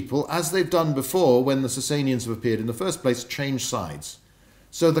 Many people, as they've done before when the Sasanians have appeared in the first place, change sides.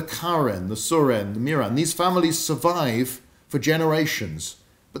 So the Karen, the Suren, the Miran, these families survive for generations,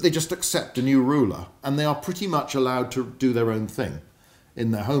 but they just accept a new ruler, and they are pretty much allowed to do their own thing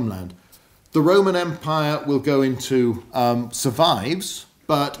in their homeland. The Roman Empire will go into, survives,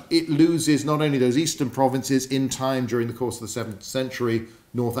 but it loses not only those eastern provinces in time during the course of the 7th century,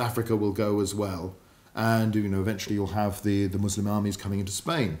 North Africa will go as well. And eventually you'll have the Muslim armies coming into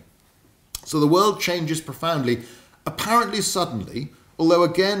Spain. So the world changes profoundly, apparently suddenly, Although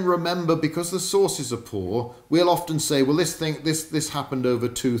again, remember, because the sources are poor, we'll often say, well, this happened over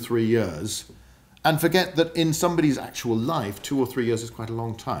 2-3 years, and forget that in somebody's actual life, 2 or 3 years is quite a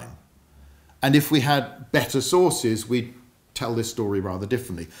long time. And if we had better sources, we'd tell this story rather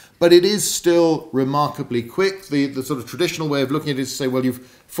differently. But it is still remarkably quick. The sort of traditional way of looking at it is to say, well, you've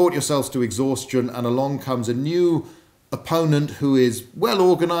fought yourselves to exhaustion, and along comes a new opponent who is well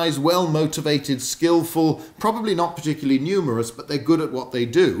organized, well motivated, skillful, probably not particularly numerous, but they're good at what they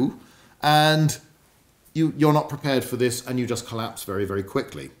do, and you're not prepared for this, and you just collapse very, very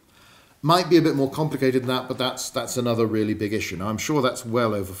quickly. Might be a bit more complicated than that, but that's another really big issue. Now, I'm sure that's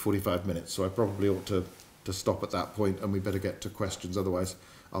well over 45 minutes, so I probably ought to stop at that point, and we better get to questions, otherwise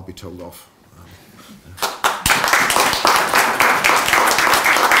I'll be told off.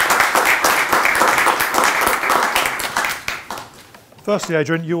 Firstly,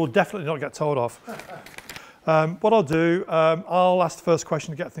 Adrian, you will definitely not get told off. What I'll do, I'll ask the first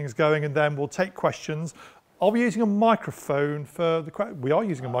question to get things going, and then we'll take questions. I'll be using a microphone for the questions. We are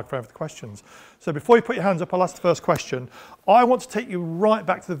using a microphone for the questions. So before you put your hands up, I'll ask the first question. I want to take you right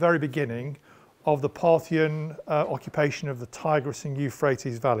back to the very beginning of the Parthian occupation of the Tigris and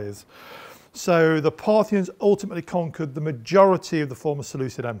Euphrates valleys. So the Parthians ultimately conquered the majority of the former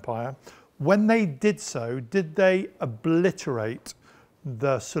Seleucid Empire. When they did so, did they obliterate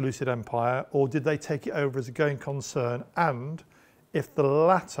the Seleucid Empire, or did they take it over as a going concern? And if the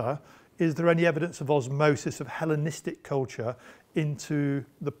latter, is there any evidence of osmosis of Hellenistic culture into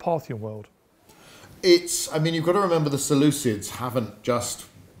the Parthian world? I mean, you've got to remember the Seleucids haven't just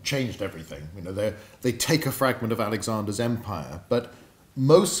changed everything. You know, they take a fragment of Alexander's empire, but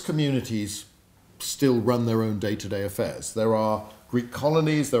most communities still run their own day-to-day affairs. There are Greek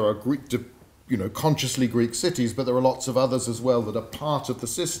colonies, there are consciously Greek cities, but there are lots of others as well that are part of the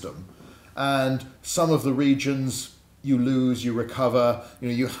system. And some of the regions you lose, you recover.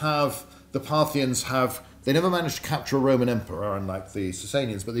 The Parthians they never managed to capture a Roman emperor, unlike the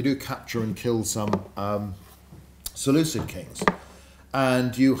Sasanians, but they do capture and kill some Seleucid kings.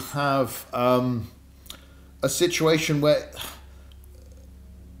 And you have a situation where,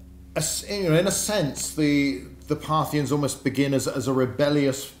 in a sense, the Parthians almost begin as a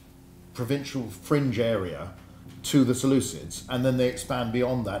rebellious provincial fringe area to the Seleucids, and then they expand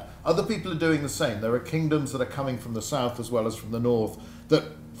beyond that. Other people are doing the same. There are kingdoms that are coming from the south as well as from the north that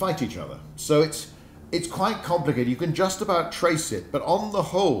fight each other. So it's quite complicated. You can just about trace it, but on the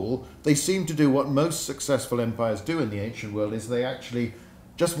whole, they seem to do what most successful empires do in the ancient world, is they actually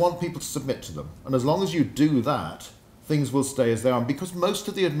just want people to submit to them. And as long as you do that, things will stay as they are. And because most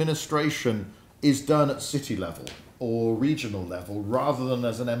of the administration is done at city level or regional level rather than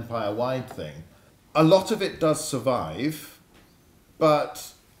as an empire-wide thing, a lot of it does survive,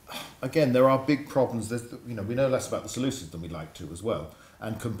 but again, there are big problems. We know less about the Seleucids than we'd like to as well.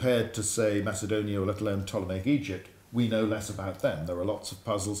 And compared to, say, Macedonia or let alone Ptolemaic Egypt, we know less about them. There are lots of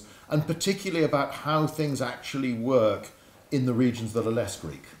puzzles, and particularly about how things actually work in the regions that are less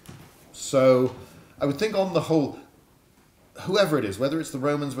Greek. So I would think on the whole, whoever it is, whether it's the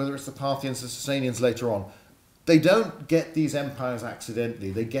Romans, whether it's the Parthians, the Sasanians later on, they don't get these empires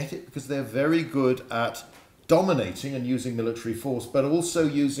accidentally. They get it because they're very good at dominating and using military force, but also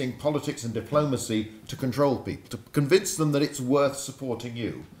using politics and diplomacy to control people, to convince them that it's worth supporting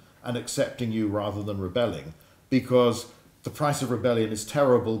you and accepting you rather than rebelling, because the price of rebellion is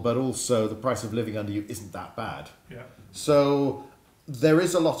terrible, but also the price of living under you isn't that bad. Yeah. So there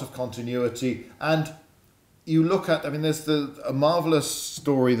is a lot of continuity, and you look at, there's a marvelous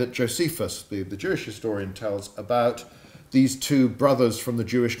story that Josephus, the Jewish historian, tells about these two brothers from the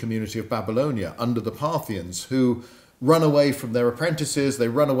Jewish community of Babylonia under the Parthians who run away from their apprentices, they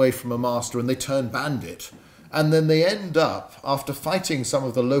run away from a master, and they turn bandit. And then they end up, after fighting some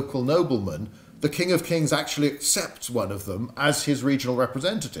of the local noblemen, the King of Kings actually accepts one of them as his regional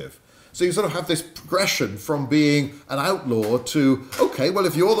representative. So you sort of have this progression from being an outlaw to, okay, well,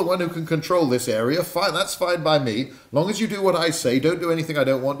 if you're the one who can control this area, fine, that's fine by me. As long as you do what I say, don't do anything I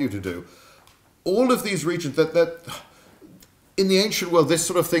don't want you to do. All of these regions that in the ancient world, this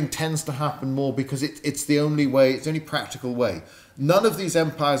sort of thing tends to happen more because it's the only way, it's the only practical way. None of these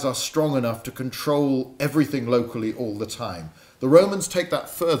empires are strong enough to control everything locally all the time. The Romans take that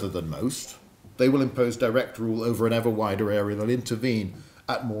further than most. They will impose direct rule over an ever wider area. They'll intervene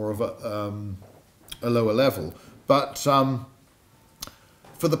at more of a lower level. But and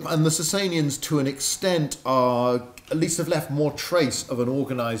the Sasanians, to an extent, at least have left more trace of an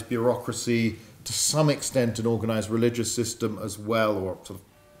organised bureaucracy, to some extent an organised religious system as well, or sort of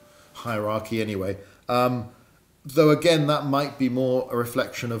hierarchy anyway. Though again, that might be more a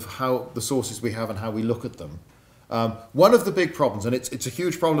reflection of how the sources we have and how we look at them. One of the big problems, and it's a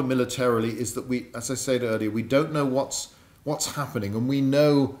huge problem militarily, is that we, as I said earlier, we don't know what's happening, and we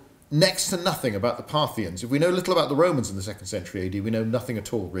know next to nothing about the Parthians. If we know little about the Romans in the 2nd century AD, we know nothing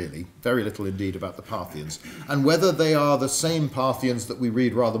at all, really. Very little indeed about the Parthians. And whether they are the same Parthians that we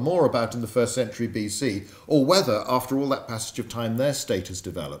read rather more about in the 1st century BC, or whether, after all that passage of time, their state has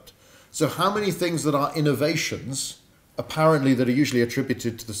developed. So how many things that are innovations, apparently that are usually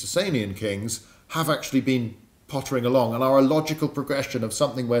attributed to the Sasanian kings, have actually been pottering along and are a logical progression of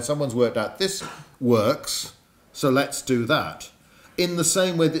something where someone's worked out this works, so let's do that. In the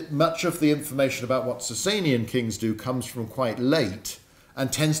same way that much of the information about what Sasanian kings do comes from quite late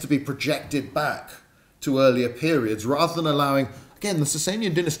and tends to be projected back to earlier periods rather than allowing, again, the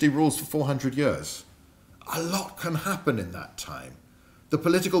Sasanian dynasty rules for 400 years. A lot can happen in that time. The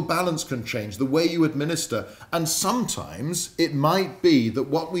political balance can change, the way you administer, and sometimes it might be that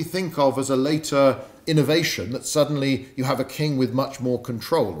what we think of as a later innovation, that suddenly you have a king with much more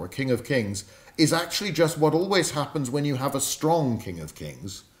control, or a king of kings, is actually just what always happens when you have a strong king of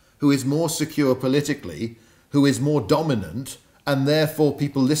kings, who is more secure politically, who is more dominant, and therefore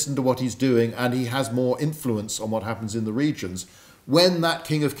people listen to what he's doing and he has more influence on what happens in the regions. When that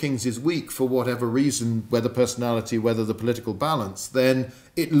king of kings is weak for whatever reason, whether personality, whether the political balance, then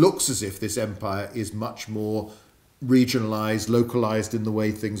it looks as if this empire is much more regionalized, localized in the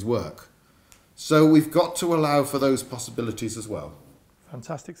way things work. So we've got to allow for those possibilities as well.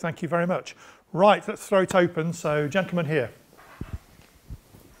 Fantastic, thank you very much. Right, let's throw it open. So, gentleman here.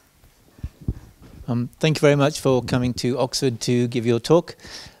 Thank you very much for coming to Oxford to give your talk.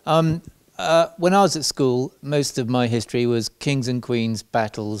 When I was at school, most of my history was kings and queens,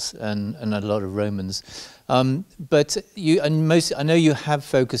 battles, and a lot of Romans. But I know you have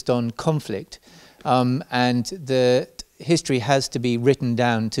focused on conflict, and the history has to be written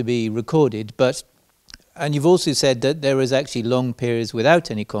down to be recorded. And you've also said that there was actually long periods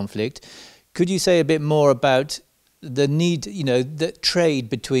without any conflict. Could you say a bit more about the need, the trade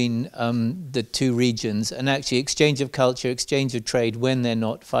between the two regions and actually exchange of culture, exchange of trade when they're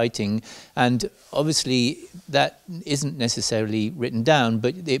not fighting? And obviously that isn't necessarily written down,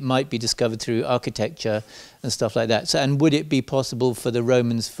 but it might be discovered through architecture and stuff like that. So, and would it be possible for the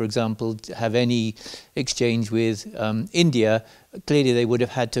Romans, for example, to have any exchange with India? Clearly they would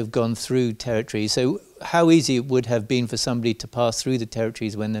have had to have gone through territories. So how easy it would have been for somebody to pass through the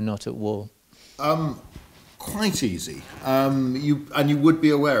territories when they're not at war? Quite easy, you would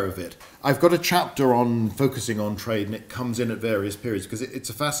be aware of it. I've got a chapter on focusing on trade, and it comes in at various periods because it's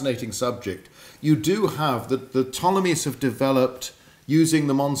a fascinating subject. You do have the Ptolemies have developed using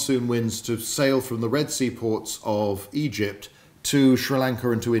the monsoon winds to sail from the Red Sea ports of Egypt to Sri Lanka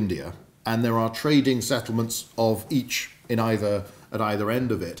and to India, and there are trading settlements of each at either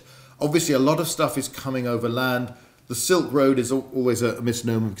end of it. Obviously, a lot of stuff is coming over land. The Silk Road is always a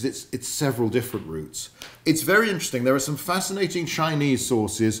misnomer because it's several different routes. It's very interesting. There are some fascinating Chinese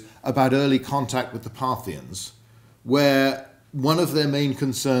sources about early contact with the Parthians, where one of their main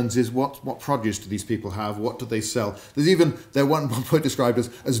concerns is what produce do these people have? What do they sell? There's even one point described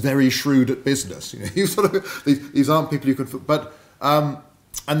as very shrewd at business. You sort of these aren't people you can. But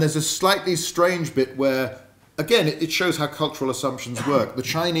and there's a slightly strange bit where, again, it shows how cultural assumptions work. The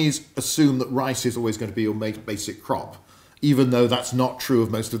Chinese assume that rice is always going to be your basic crop, even though that's not true of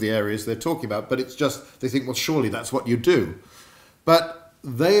most of the areas they're talking about. But it's just, they think, well, surely that's what you do. But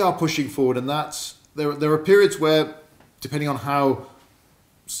they are pushing forward, and there are periods where, depending on how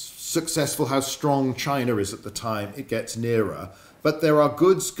successful, how strong China is at the time, it gets nearer. But there are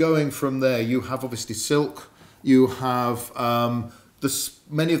goods going from there. You have, obviously, silk. You have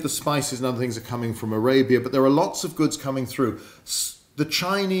many of the spices and other things are coming from Arabia, but there are lots of goods coming through. The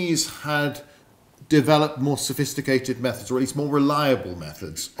Chinese had developed more sophisticated methods, or at least more reliable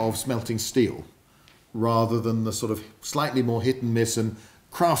methods of smelting steel, rather than the sort of slightly more hit and miss and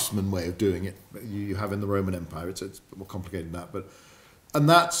craftsman way of doing it you have in the Roman Empire. It's a bit more complicated than that, and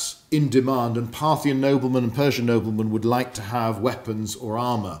that's in demand. And Parthian noblemen and Persian noblemen would like to have weapons or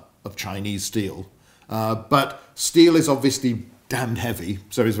armor of Chinese steel, but steel is obviously damned heavy,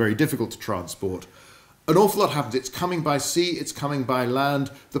 so it's very difficult to transport. An awful lot happens. It's coming by sea, it's coming by land.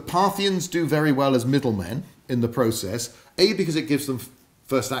 The Parthians do very well as middlemen in the process, because it gives them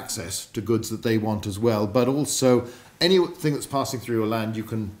first access to goods that they want as well, but also anything that's passing through your land you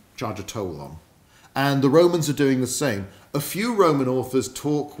can charge a toll on. And the Romans are doing the same. A few Roman authors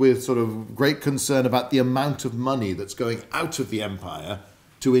talk with sort of great concern about the amount of money that's going out of the empire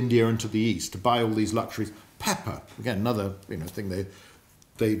to India and to the east to buy all these luxuries. Pepper, again, another thing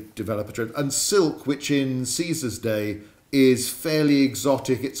they develop a trade. And silk, which in Caesar's day is fairly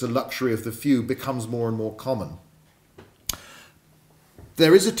exotic, it's a luxury of the few, becomes more and more common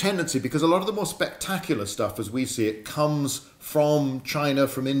there is a tendency, because a lot of the more spectacular stuff as we see it comes from China,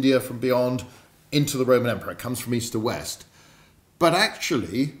 from India, from beyond into the Roman Empire. It comes from east to west. But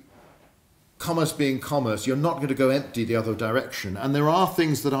actually, commerce being commerce, you're not going to go empty the other direction. And there are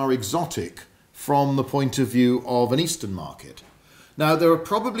things that are exotic from the point of view of an Eastern market. Now, there are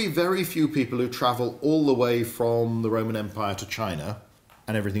probably very few people who travel all the way from the Roman Empire to China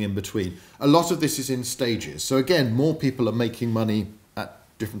and everything in between. A lot of this is in stages. So again, more people are making money at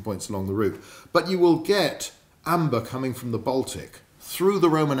different points along the route. But you will get amber coming from the Baltic through the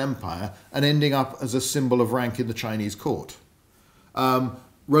Roman Empire and ending up as a symbol of rank in the Chinese court.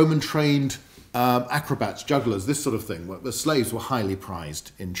 Roman-trained acrobats, jugglers, this sort of thing. The slaves were highly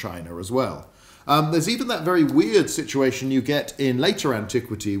prized in China as well. There's even that very weird situation you get in later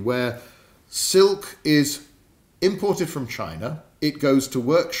antiquity where silk is imported from China, it goes to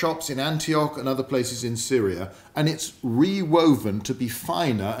workshops in Antioch and other places in Syria, and it's rewoven to be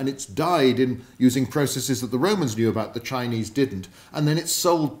finer, and it's dyed in using processes that the Romans knew about, the Chinese didn't, and then it's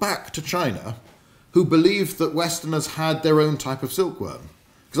sold back to China, who believed that Westerners had their own type of silkworm.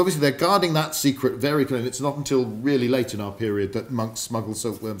 Because obviously they're guarding that secret very clearly. It's not until really late in our period that monks smuggle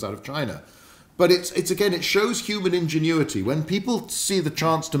silkworms out of China. But it's again, it shows human ingenuity. When people see the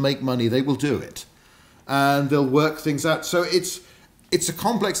chance to make money, they will do it. And they'll work things out. So it's a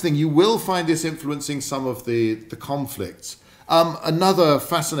complex thing. You will find this influencing some of the conflicts. Another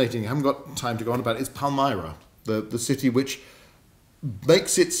fascinating, I haven't got time to go on about it, is Palmyra, the city which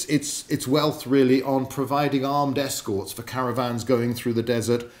makes its wealth really on providing armed escorts for caravans going through the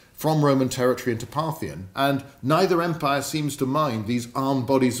desert from Roman territory into Parthian. And neither empire seems to mind these armed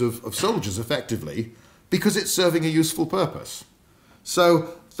bodies of soldiers, effectively, because it's serving a useful purpose.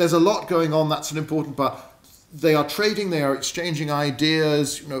 So there's a lot going on. That's an important part. They are trading, they are exchanging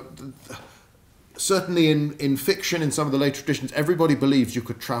ideas. You know, certainly in fiction, in some of the later traditions, everybody believes you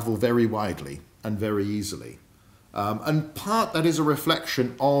could travel very widely and very easily. And part that is a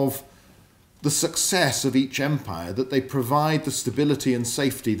reflection of the success of each empire, that they provide the stability and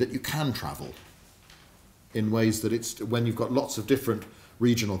safety that you can travel in ways that it's, when you've got lots of different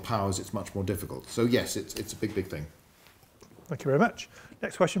regional powers, it's much more difficult. So yes, it's a big, big thing. Thank you very much.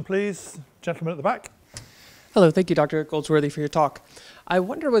 Next question, please. Gentleman at the back. Hello, thank you, Dr. Goldsworthy, for your talk. I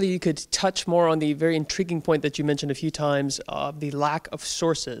wonder whether you could touch more on the very intriguing point that you mentioned a few times of the lack of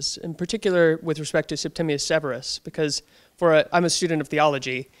sources, in particular with respect to Septimius Severus, because I'm a student of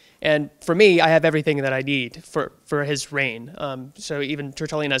theology, and for me, I have everything that I need for his reign. So even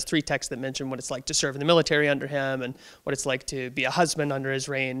Tertullian has 3 texts that mention what it's like to serve in the military under him, and what it's like to be a husband under his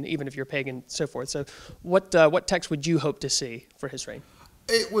reign, even if you're pagan, and so forth. So what text would you hope to see for his reign?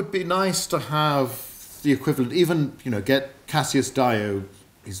 It would be nice to have the equivalent, even, get Cassius Dio.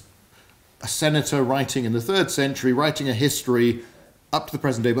 He's a senator writing in the 3rd century, writing a history up to the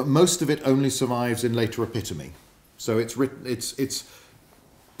present day, but most of it only survives in later epitome. So it's written, it's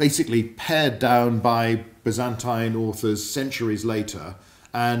basically pared down by Byzantine authors centuries later,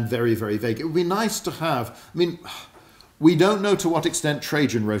 and very, very vague. It would be nice to have, we don't know to what extent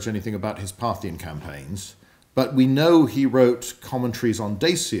Trajan wrote anything about his Parthian campaigns, but we know he wrote commentaries on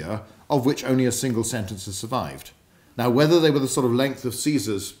Dacia, of which only a single sentence has survived. Now, whether they were the sort of length of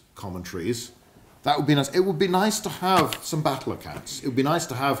Caesar's commentaries, that would be nice. It would be nice to have some battle accounts. It would be nice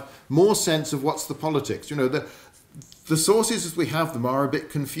to have more sense of what's the politics. The sources as we have them are a bit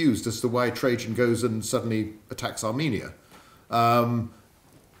confused as to why Trajan goes and suddenly attacks Armenia.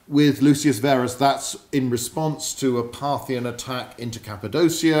 With Lucius Verus, that's in response to a Parthian attack into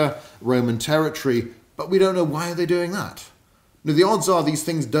Cappadocia, Roman territory, but we don't know why are they doing that. Now, the odds are these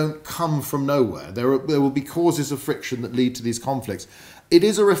things don't come from nowhere. There will be causes of friction that lead to these conflicts. It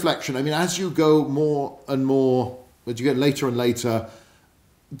is a reflection. As you go more and more, as you get later and later,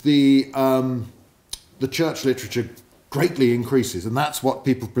 the church literature greatly increases, and that's what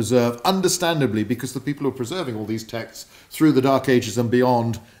people preserve, understandably, because the people who are preserving all these texts through the Dark Ages and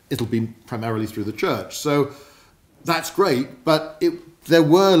beyond, it'll be primarily through the church. So that's great, but there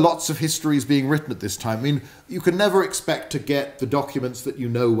were lots of histories being written at this time. You can never expect to get the documents that you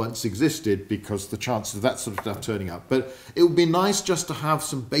know once existed, because the chances of that sort of stuff turning up. But it would be nice just to have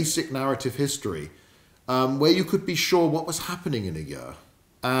some basic narrative history where you could be sure what was happening in a year.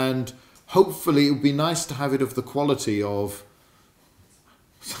 And hopefully it would be nice to have it of the quality of...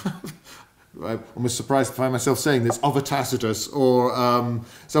 I'm almost surprised to find myself saying this, of a Tacitus, or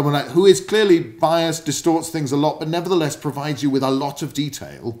someone who is clearly biased, distorts things a lot, but nevertheless provides you with a lot of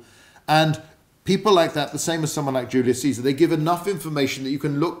detail. And people like that, the same as someone like Julius Caesar, they give enough information that you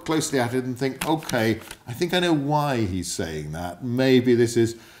can look closely at it and think, okay, I think I know why he's saying that. Maybe this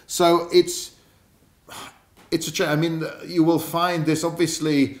is... So It's a I mean, you will find this,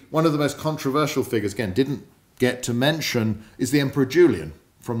 obviously, one of the most controversial figures, again, didn't get to mention, is the Emperor Julian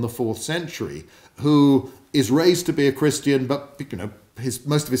from the 4th century, who is raised to be a Christian, but, you know,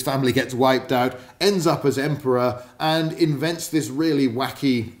 most of his family gets wiped out, ends up as emperor, and invents this really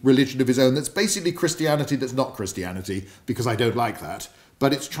wacky religion of his own that's basically Christianity that's not Christianity, because I don't like that.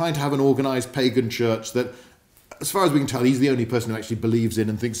 But it's trying to have an organised pagan church that, as far as we can tell, he's the only person who actually believes in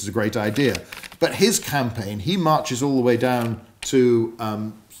and thinks is a great idea. But his campaign, he marches all the way down to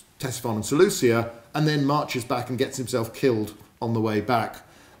Ctesiphon and Seleucia, and then marches back and gets himself killed on the way back.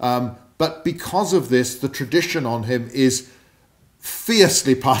 But because of this, the tradition on him is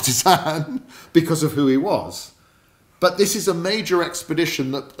fiercely partisan because of who he was. But this is a major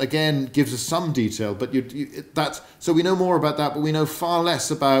expedition that, again, gives us some detail. But so we know more about that, but we know far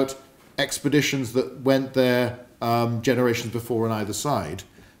less about expeditions that went there generations before on either side,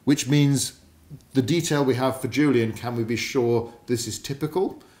 which means the detail we have for Julian, can we be sure this is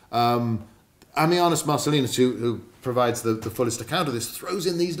typical? Ammianus Marcellinus, who provides the fullest account of this, throws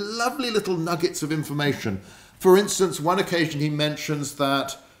in these lovely little nuggets of information. For instance, one occasion he mentions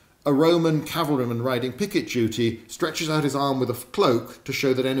that a Roman cavalryman riding picket duty stretches out his arm with a cloak to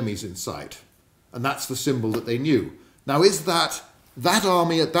show that enemies in sight. And that's the symbol that they knew. Now, is that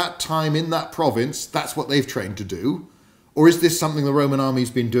army at that time in that province, that's what they've trained to do? Or is this something the Roman army's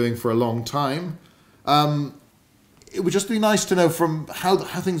been doing for a long time? It would just be nice to know from how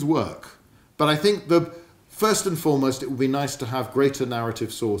things work. But I think first and foremost, it would be nice to have greater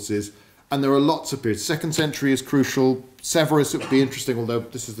narrative sources. And there are lots of periods. 2nd century is crucial. Severus, it would be interesting, although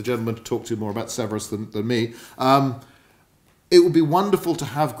this is the gentleman to talk to more about Severus than me. It would be wonderful to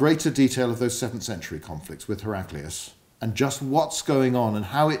have greater detail of those 7th century conflicts with Heraclius and just what's going on and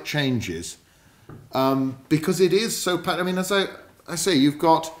how it changes. Because it is so... I mean, as I say, you've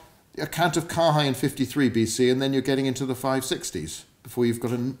got the account of Carrhae in 53 BC, and then you're getting into the 560s before you've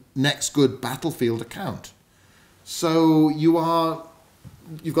got a next good battlefield account. So you've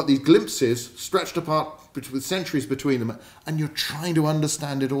got these glimpses stretched apart with centuries between them, and you're trying to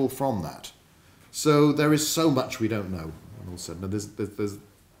understand it all from that. So there is so much we don't know. And all of a sudden, there's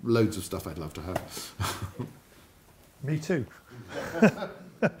loads of stuff I'd love to have. Me too.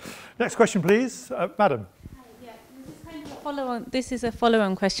 Next question, please. Madam. This is a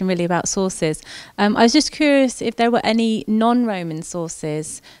follow-on question really about sources. I was just curious if there were any non-Roman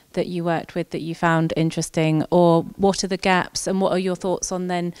sources that you worked with that you found interesting, or what are the gaps, and what are your thoughts on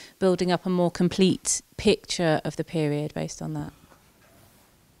then building up a more complete picture of the period based on that?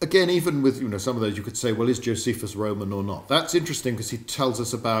 Again, even with some of those, you could say, well, is Josephus Roman or not? That's interesting because he tells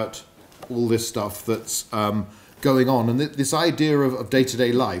us about all this stuff that's going on, and this idea of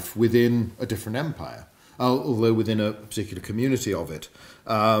day-to-day life within a different empire, although within a particular community of it.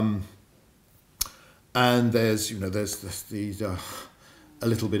 And there's a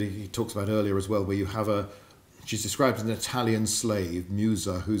little bit he talks about earlier as well, where you have she's described as an Italian slave,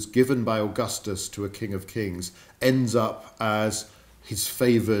 Musa, who's given by Augustus to a king of kings, ends up as his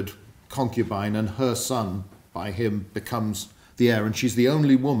favoured concubine, and her son, by him, becomes the heir, and she's the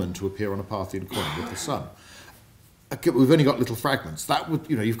only woman to appear on a Parthian coin with the son. We've only got little fragments. That would,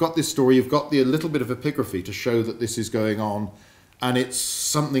 you've got this story, you've got a little bit of epigraphy to show that this is going on, and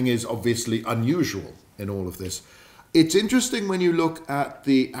something is obviously unusual in all of this. It's interesting when you look at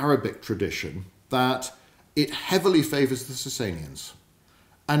the Arabic tradition that it heavily favours the Sasanians.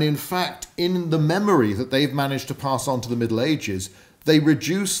 And in fact, in the memory that they've managed to pass on to the Middle Ages, they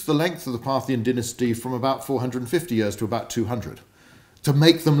reduce the length of the Parthian dynasty from about 450 years to about 200 to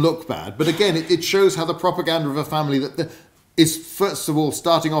make them look bad. But again, it shows how the propaganda of a family that is, first of all,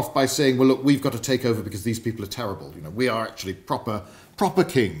 starting off by saying, well, look, we've got to take over because these people are terrible. We are actually proper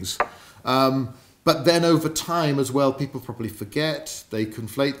kings. But then over time as well, people probably forget, they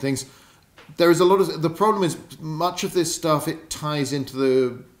conflate things. There is a lot of... The problem is much of this stuff, it ties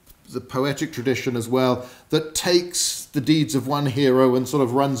into the poetic tradition as well, that takes the deeds of one hero and sort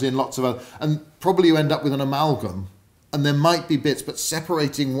of runs in lots of other... And probably you end up with an amalgam. And there might be bits, but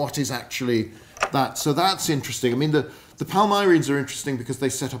separating what is actually that. So that's interesting. I mean, the Palmyrines are interesting because they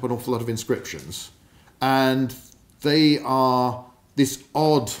set up an awful lot of inscriptions. And they are this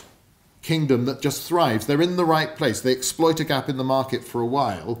odd kingdom that just thrives. They're in the right place. They exploit a gap in the market for a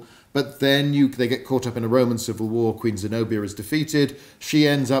while, but then they get caught up in a Roman civil war. Queen Zenobia is defeated. She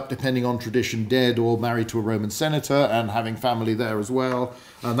ends up, depending on tradition, dead or married to a Roman senator and having family there as well.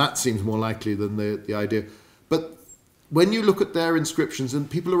 And that seems more likely than the idea. But when you look at their inscriptions, and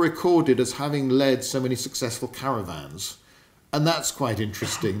people are recorded as having led so many successful caravans, and that's quite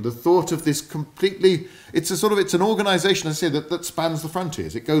interesting. The thought of this completely... It's an organisation, as I say, that spans the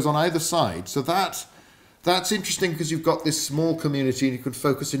frontiers. It goes on either side. So that that's interesting because you've got this small community and you can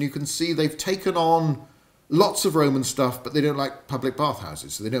focus and you can see they've taken on lots of Roman stuff, but they don't like public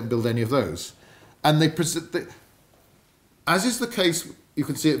bathhouses, so they don't build any of those. And as is the case, you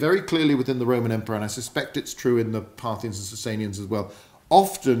can see it very clearly within the Roman Empire, and I suspect it's true in the Parthians and Sasanians as well.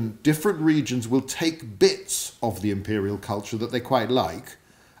 Often, different regions will take bits of the imperial culture that they quite like,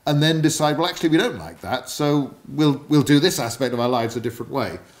 and then decide, well, actually, we don't like that, so we'll do this aspect of our lives a different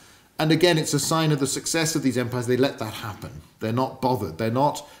way. And again, it's a sign of the success of these empires. They let that happen. They're not bothered. They're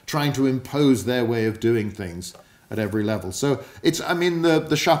not trying to impose their way of doing things at every level. So it's, I mean, the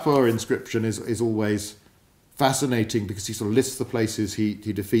Shapur inscription is always fascinating because he sort of lists the places he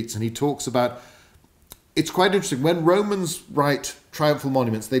defeats, and he talks about, it's quite interesting, when Romans write triumphal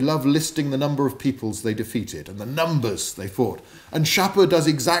monuments, they love listing the number of peoples they defeated and the numbers they fought. And Shapur does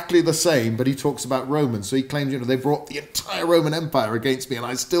exactly the same, but he talks about Romans. So he claims, they brought the entire Roman Empire against me and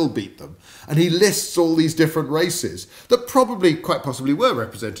I still beat them. And he lists all these different races that probably, quite possibly, were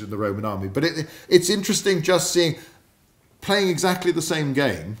represented in the Roman army. But it's interesting just seeing, playing exactly the same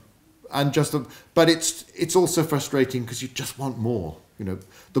game, and but it's also frustrating because you just want more.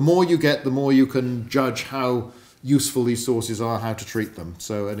 The more you get, the more you can judge how useful these sources are, how to treat them.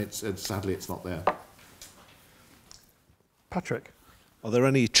 So, and sadly, it's not there. Patrick? Are there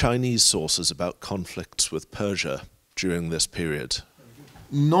any Chinese sources about conflicts with Persia during this period?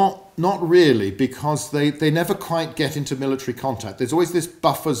 Not really, because they never quite get into military contact. There's always this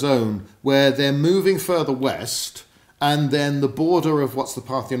buffer zone where they're moving further west, and then the border of what's the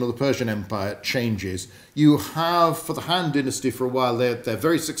Parthian or the Persian Empire changes. You have, for the Han dynasty for a while, they're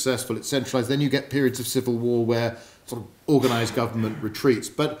very successful, it's centralized. Then you get periods of civil war where sort of organized government retreats.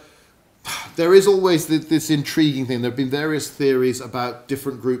 But there is always this intriguing thing. There have been various theories about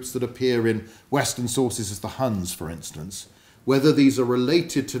different groups that appear in Western sources as the Huns, for instance, whether these are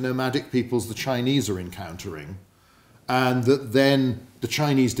related to nomadic peoples the Chinese are encountering, and that then the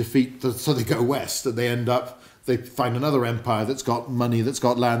Chinese defeat, so they go west, and they find another empire that's got money, that's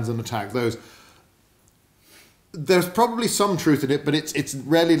got lands, and attack those. There's probably some truth in it, but it's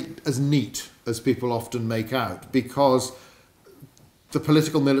rarely as neat as people often make out, because the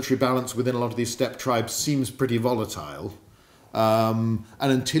political military balance within a lot of these steppe tribes seems pretty volatile. And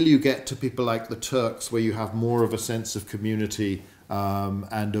until you get to people like the Turks, where you have more of a sense of community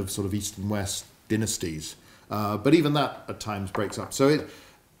and of sort of East and West dynasties. But even that at times breaks up. So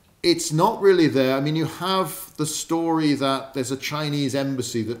it's not really there. I mean, you have the story that there's a Chinese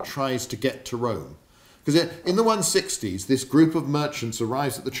embassy that tries to get to Rome. Because in the 160s, this group of merchants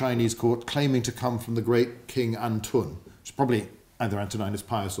arrives at the Chinese court claiming to come from the great King Antun, which is probably either Antoninus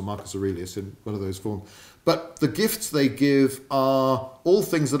Pius or Marcus Aurelius in one of those forms. But the gifts they give are all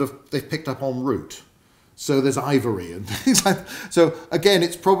things that they've picked up en route. So there's ivory and things like that. So again,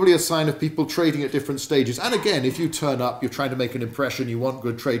 it's probably a sign of people trading at different stages. And again, if you turn up, you're trying to make an impression, you want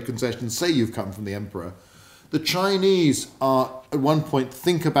good trade concessions, say you've come from the emperor. The Chinese are, at one point,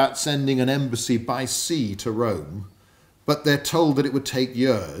 think about sending an embassy by sea to Rome, but they're told that it would take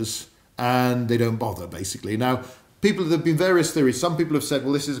years, and they don't bother, basically. Now, there have been various theories. Some people have said,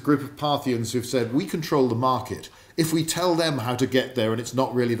 well, this is a group of Parthians who've said, we control the market. If we tell them how to get there and it's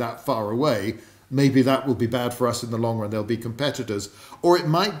not really that far away, maybe that will be bad for us in the long run. They'll be competitors. Or it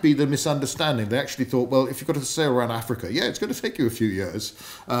might be the misunderstanding. They actually thought, well, if you've got to sail around Africa, yeah, it's going to take you a few years,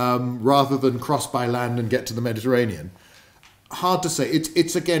 rather than cross by land and get to the Mediterranean. Hard to say.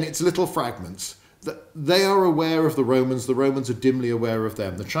 It's little fragments. They are aware of the Romans are dimly aware of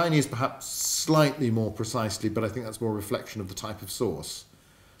them. The Chinese perhaps slightly more precisely, but I think that's more a reflection of the type of source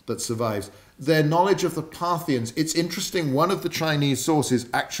that survives. Their knowledge of the Parthians, it's interesting, one of the Chinese sources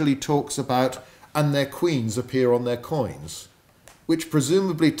actually talks about, and their queens appear on their coins, which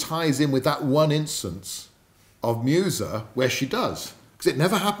presumably ties in with that one instance of Musa where she does, because it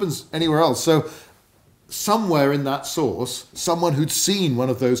never happens anywhere else. So somewhere in that source, someone who'd seen one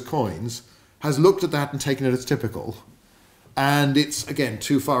of those coins has looked at that and taken it as typical. And it's, again,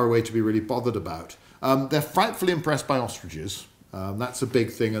 too far away to be really bothered about. They're frightfully impressed by ostriches. That's a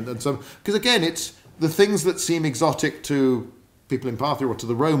big thing. And so, because again, it's the things that seem exotic to people in Parthia or to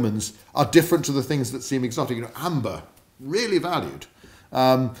the Romans are different to the things that seem exotic. Amber, really valued.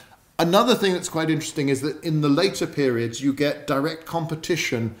 Another thing that's quite interesting is that in the later periods, you get direct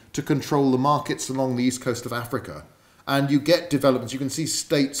competition to control the markets along the east coast of Africa. And you get developments. You can see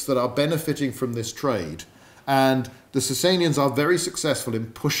states that are benefiting from this trade. And the Sasanians are very successful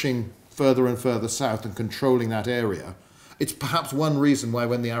in pushing further and further south and controlling that area. It's perhaps one reason why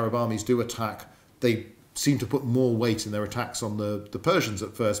when the Arab armies do attack, they seem to put more weight in their attacks on the Persians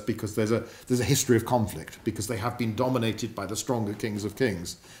at first, because there's a history of conflict, because they have been dominated by the stronger kings of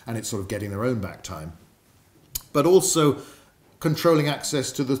kings, and it's sort of getting their own back time. but also controlling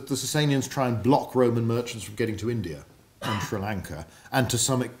access to the Sasanians try and block Roman merchants from getting to India and Sri Lanka, and to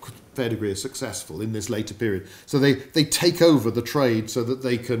some fair degree are successful in this later period. So they take over the trade so that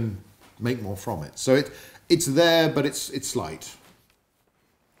they can make more from it. So it's there, but it's slight.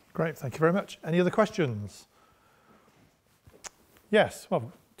 Great, thank you very much. Any other questions? Yes,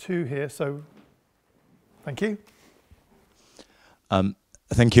 well, 2 here, so thank you.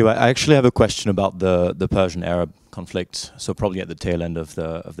 Thank you. I actually have a question about the Persian-Arab conflict, so probably at the tail end of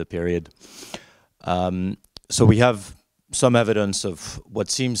the period. So we have some evidence of what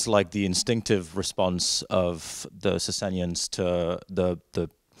seems like the instinctive response of the Sasanians to the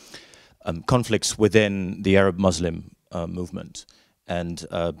conflicts within the Arab-Muslim movement, and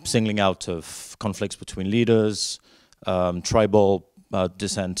singling out of conflicts between leaders, tribal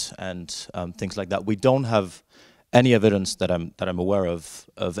dissent, and things like that. We don't have any evidence that I'm aware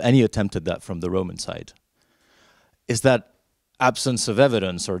of any attempt at that from the Roman side. Is that absence of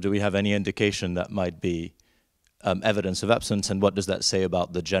evidence, or do we have any indication that might be evidence of absence, and what does that say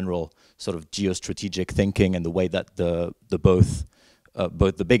about the general sort of geostrategic thinking and the way that both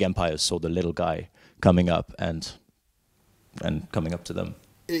the big empires saw the little guy coming up and coming up to them?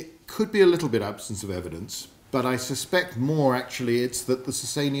 It could be a little bit absence of evidence, but I suspect more actually it's that the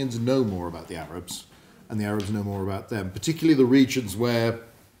Sasanians know more about the Arabs and the Arabs know more about them, particularly the regions where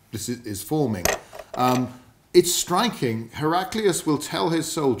this is forming. It's striking. Heraclius will tell his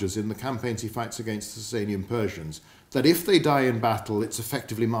soldiers in the campaigns he fights against the Sasanian Persians that if they die in battle, it's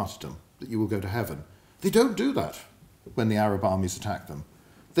effectively martyrdom, that you will go to heaven. They don't do that when the Arab armies attack them.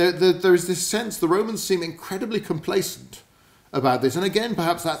 There is this sense, the Romans seem incredibly complacent about this. And again,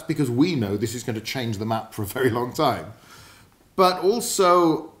 perhaps that's because we know this is going to change the map for a very long time. But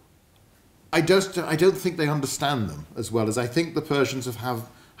also, I don't think they understand them as well as I think the Persians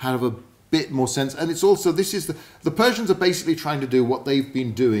have a bit more sense. And it's also, the Persians are basically trying to do what they've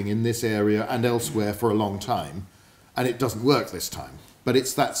been doing in this area and elsewhere for a long time, and it doesn't work this time. But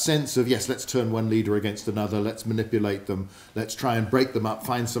it's that sense of, yes, let's turn one leader against another, let's manipulate them, let's try and break them up,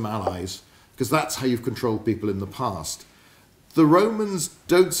 find some allies, because that's how you've controlled people in the past. The Romans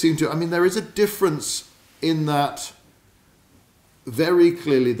don't seem to, I mean, there is a difference in that very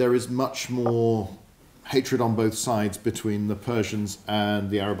clearly there is much more hatred on both sides between the Persians and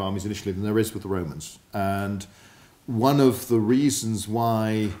the Arab armies initially than there is with the Romans. And one of the reasons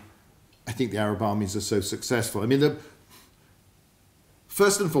why I think the Arab armies are so successful, I mean,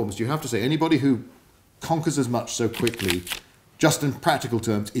 first and foremost, you have to say anybody who conquers as much so quickly, just in practical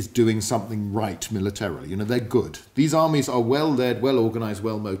terms, is doing something right militarily. You know, they're good. These armies are well-led, well-organized,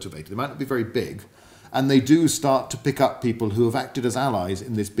 well-motivated. They might not be very big, and they do start to pick up people who have acted as allies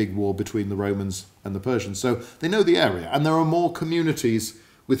in this big war between the Romans and the Persians. So they know the area, and there are more communities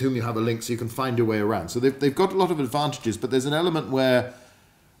with whom you have a link, so you can find your way around. So they've got a lot of advantages, but there's an element where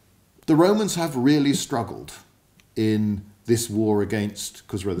the Romans have really struggled in this war against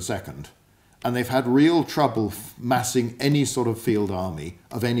Khusro II, and they've had real trouble massing any sort of field army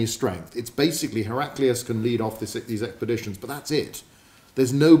of any strength. It's basically Heraclius can lead off these expeditions, but that's it.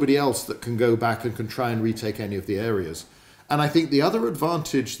 There's nobody else that can go back and can try and retake any of the areas. And I think the other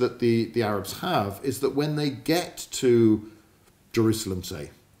advantage that the Arabs have is that when they get to Jerusalem,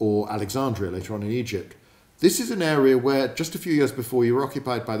 say, or Alexandria later on in Egypt, this is an area where just a few years before you were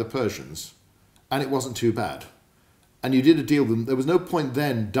occupied by the Persians, and it wasn't too bad. And you did a deal with them. There was no point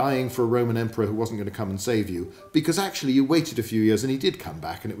then dying for a Roman emperor who wasn't going to come and save you, because actually you waited a few years and he did come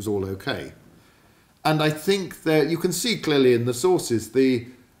back and it was all okay. And I think that you can see clearly in the sources, the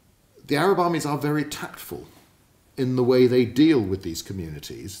Arab armies are very tactful in the way they deal with these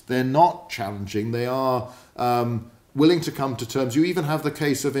communities. They're not challenging. They are willing to come to terms. You even have the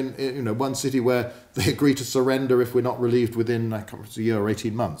case of in one city where they agree to surrender if we're not relieved within a year or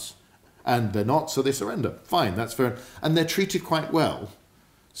 18 months. And they're not, so they surrender. Fine, that's fair. And they're treated quite well.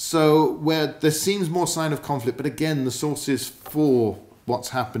 So where there seems more sign of conflict, but again, the sources for what's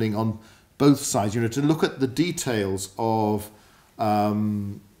happening on both sides, to look at the details of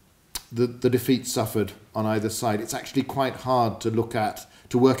the defeats suffered on either side, it's actually quite hard to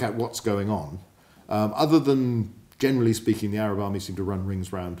work out what's going on. Other than, generally speaking, the Arab armies seem to run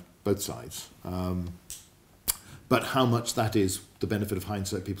rings round both sides. But how much that is the benefit of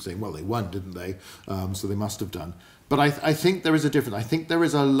hindsight, people saying, well, they won, didn't they? So they must have done. But I think there is a difference. I think there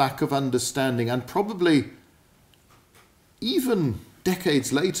is a lack of understanding, and probably even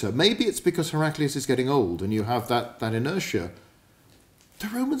decades later, maybe it's because Heraclius is getting old and you have that inertia. The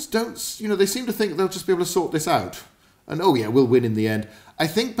Romans don't, they seem to think they'll just be able to sort this out. And, oh yeah, we'll win in the end. I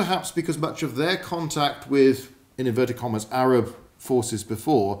think perhaps because much of their contact with, in inverted commas, Arab forces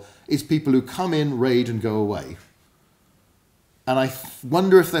before, is people who come in, raid, and go away. And I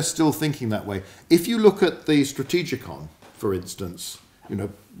wonder if they're still thinking that way. If you look at the Strategicon, for instance, you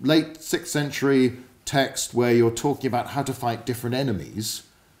know, late 6th century text where you're talking about how to fight different enemies,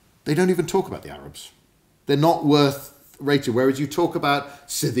 they don't even talk about the Arabs. They're not worth rated. Whereas you talk about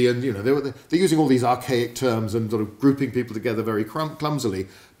Scythian, you know, they're using all these archaic terms and sort of grouping people together very clumsily.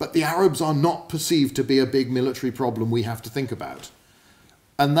 But the Arabs are not perceived to be a big military problem we have to think about.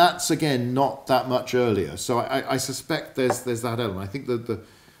 And that's, again, not that much earlier. So I suspect there's that element. I think that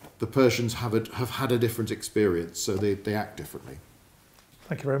the Persians have had a different experience, so they act differently.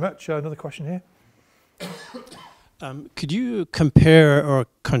 Thank you very much. Another question here. Could you compare or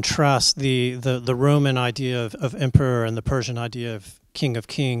contrast the Roman idea of emperor and the Persian idea of king of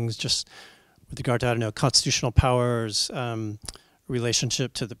kings, just with regard to, I don't know, constitutional powers,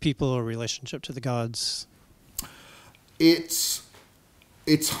 relationship to the people or relationship to the gods?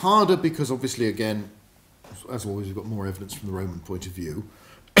 It's harder because obviously, again, as always, we've got more evidence from the Roman point of view,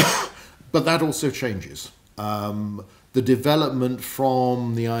 but that also changes. The development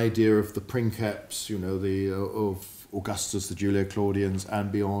from the idea of the princeps, you know, of Augustus, the Julio-Claudians, and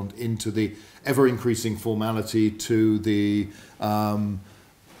beyond, into the ever-increasing formality to the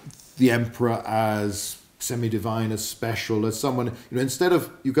emperor as semi-divine, as special, as someone, you know, instead of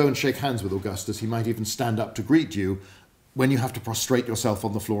you go and shake hands with Augustus, he might even stand up to greet you. When you have to prostrate yourself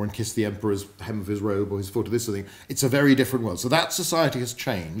on the floor and kiss the emperor's hem of his robe or his foot or this sort of thing, it's a very different world. So that society has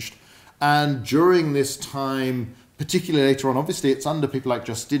changed. And during this time, particularly later on, obviously it's under people like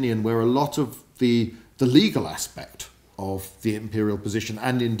Justinian, where a lot of the legal aspect of the imperial position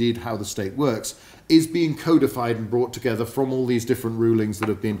and indeed how the state works is being codified and brought together from all these different rulings that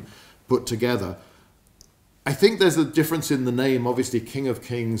have been put together. I think there's a difference in the name. Obviously, King of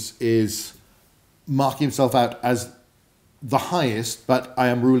Kings is marking himself out as the highest, but I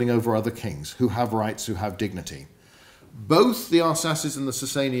am ruling over other kings who have rights, who have dignity. Both the Arsacids and the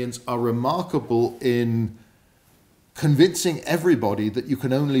Sasanians are remarkable in convincing everybody that you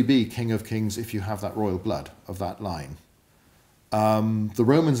can only be king of kings if you have that royal blood of that line. The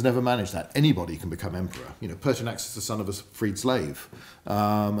Romans never managed that. Anybody can become emperor. You know, Pertinax is the son of a freed slave,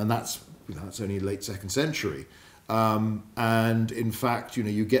 and that's only late 2nd century. And in fact, you know,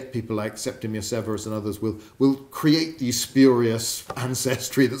 you get people like Septimius Severus and others will create these spurious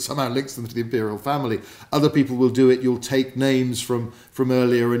ancestry that somehow links them to the imperial family. Other people will do it. You'll take names from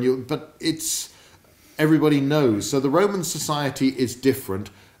earlier, but it's everybody knows. So the Roman society is different.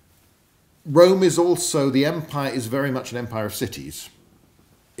 Rome is also, the empire is very much an empire of cities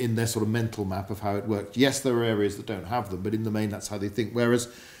in their sort of mental map of how it works. Yes, there are areas that don't have them, but in the main, that's how they think.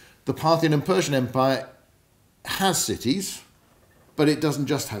 Whereas the Parthian and Persian Empire has cities, but it doesn't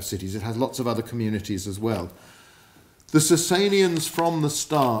just have cities. It has lots of other communities as well. The Sasanians from the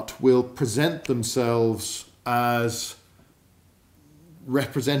start will present themselves as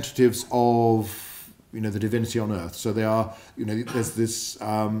representatives of, you know, the divinity on earth. So they are, you know, there's this,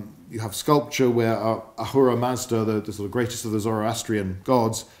 you have sculpture where Ahura Mazda, the sort of greatest of the Zoroastrian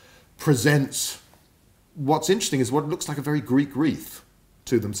gods, presents, what's interesting is what looks like a very Greek wreath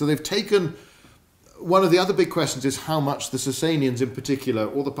to them. So they've taken, one of the other big questions is how much the Sasanians in particular,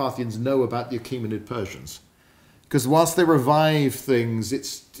 or the Parthians, know about the Achaemenid Persians. Because whilst they revive things,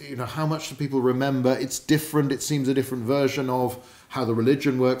 it's, you know, how much do people remember? It's different. It seems a different version of how the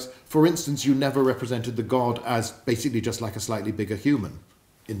religion works. For instance, you never represented the god as basically just like a slightly bigger human.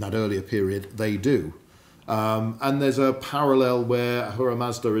 In that earlier period, they do. And there's a parallel where Ahura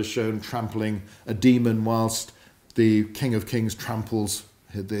Mazda is shown trampling a demon whilst the King of Kings tramples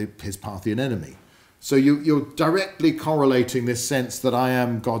his Parthian enemy. So you're directly correlating this sense that I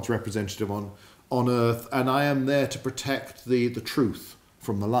am God's representative on earth, and I am there to protect the truth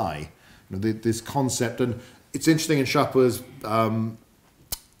from the lie. You know, this concept, and it's interesting in Chapeau's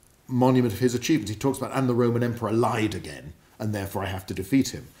monument of his achievements, he talks about, and the Roman emperor lied again, and therefore I have to defeat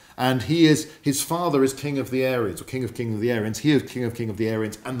him. And his father is king of the Aryans, or king of the Aryans. He is king of the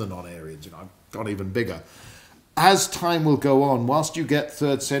Aryans and the non-Aryans. You know, I've got even bigger. As time will go on, whilst you get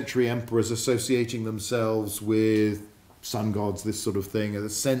 3rd century emperors associating themselves with sun gods, this sort of thing, a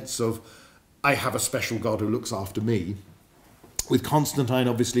sense of, I have a special god who looks after me. With Constantine,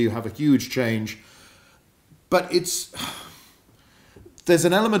 obviously, you have a huge change. But there's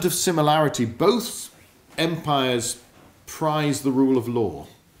an element of similarity. Both empires prize the rule of law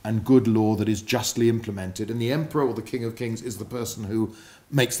and good law that is justly implemented. And the emperor or the king of kings is the person who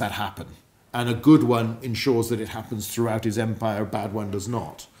makes that happen. And a good one ensures that it happens throughout his empire, a bad one does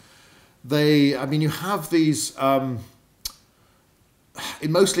not. You have these, it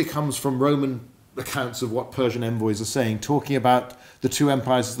mostly comes from Roman accounts of what Persian envoys are saying, talking about the two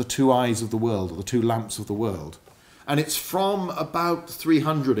empires as the two eyes of the world, or the two lamps of the world. And it's from about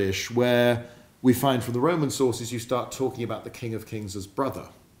 300-ish where we find from the Roman sources you start talking about the King of Kings as brother.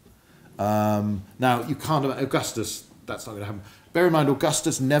 Now, you can't, Augustus, that's not going to happen. Bear in mind,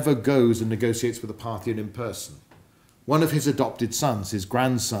 Augustus never goes and negotiates with a Parthian in person. One of his adopted sons, his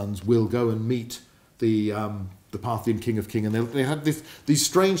grandsons, will go and meet the Parthian King of Kings, and they had these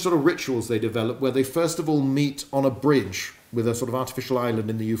strange sort of rituals they develop where they first of all meet on a bridge with a sort of artificial island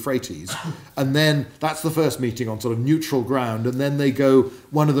in the Euphrates, and then that's the first meeting on sort of neutral ground, and then they go,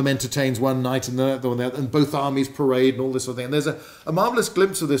 one of them entertains one night and the other one, and both armies parade and all this sort of thing. And there's a marvellous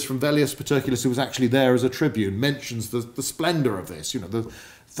glimpse of this from Velleius Paterculus, who was actually there as a tribune, mentions the splendour of this. You know,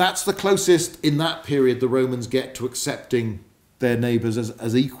 that's the closest in that period the Romans get to accepting their neighbours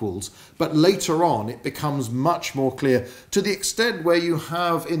as equals. But later on, it becomes much more clear, to the extent where you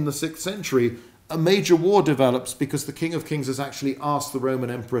have, in the 6th century, a major war develops because the King of Kings has actually asked the Roman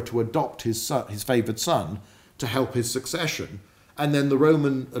emperor to adopt his favoured son to help his succession. And then the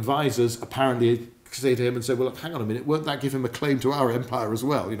Roman advisors apparently say to him and say, well, look, hang on a minute, won't that give him a claim to our empire as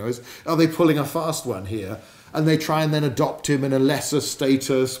well? You know, are they pulling a fast one here? And they try and then adopt him in a lesser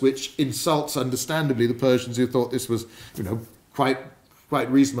status, which insults, understandably, the Persians who thought this was, you know, quite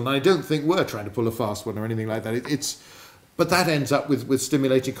reasonable. And I don't think we're trying to pull a fast one or anything like that. But that ends up with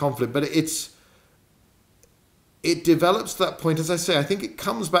stimulating conflict. But it develops to that point, as I say. I think it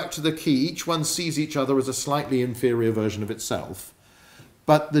comes back to the key. Each one sees each other as a slightly inferior version of itself.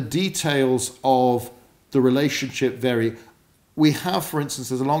 But the details of the relationship vary. We have, for instance,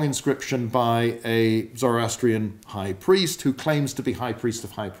 there's a long inscription by a Zoroastrian high priest who claims to be high priest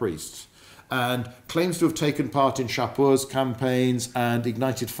of high priests, and claims to have taken part in Shapur's campaigns and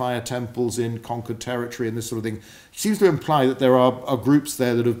ignited fire temples in conquered territory and this sort of thing. He seems to imply that there are groups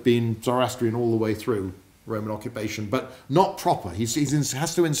there that have been Zoroastrian all the way through Roman occupation, but not proper. He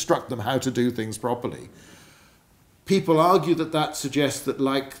has to instruct them how to do things properly. People argue that suggests that,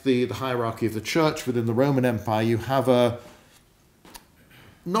 like the hierarchy of the church within the Roman Empire, you have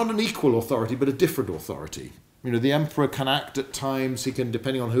not an equal authority, but a different authority. You know, the emperor can act at times, he can,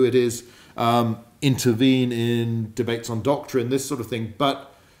 depending on who it is, intervene in debates on doctrine, this sort of thing.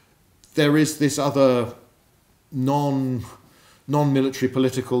 But there is this other non-military,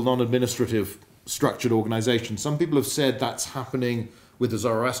 political, non-administrative structured organization. Some people have said that's happening with the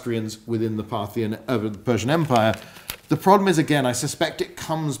Zoroastrians within the the Persian Empire. The problem is, again, I suspect it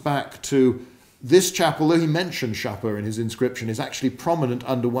comes back to this chap, although he mentioned Shapur in his inscription, is actually prominent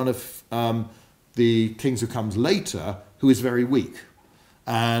under one of the kings who comes later, who is very weak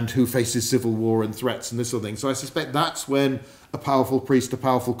and who faces civil war and threats and this sort of thing. So I suspect that's when a powerful priest, a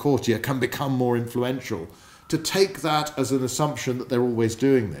powerful courtier can become more influential. To take that as an assumption that they're always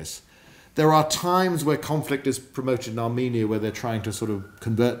doing this. There are times where conflict is promoted in Armenia where they're trying to sort of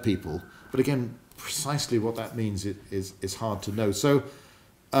convert people. But again, precisely what that means is hard to know. So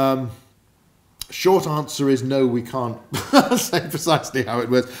short answer is no, we can't say precisely how it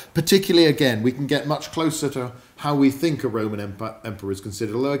works. Particularly, again, we can get much closer to how we think a Roman emperor is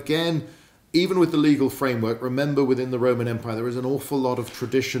considered. Although, again, even with the legal framework, remember within the Roman Empire there is an awful lot of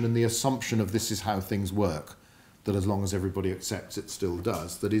tradition and the assumption of this is how things work, that as long as everybody accepts it still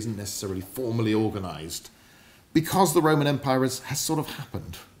does, that isn't necessarily formally organised. Because the Roman Empire has sort of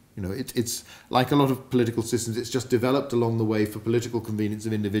happened. You know, it's like a lot of political systems, it's just developed along the way for political convenience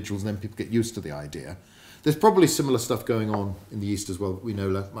of individuals, and then people get used to the idea. There's probably similar stuff going on in the East as well, but we know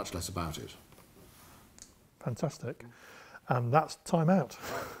much less about it. Fantastic. And that's time out.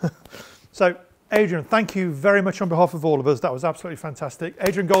 So, Adrian, thank you very much on behalf of all of us. That was absolutely fantastic.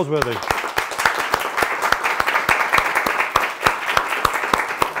 Adrian Goldsworthy.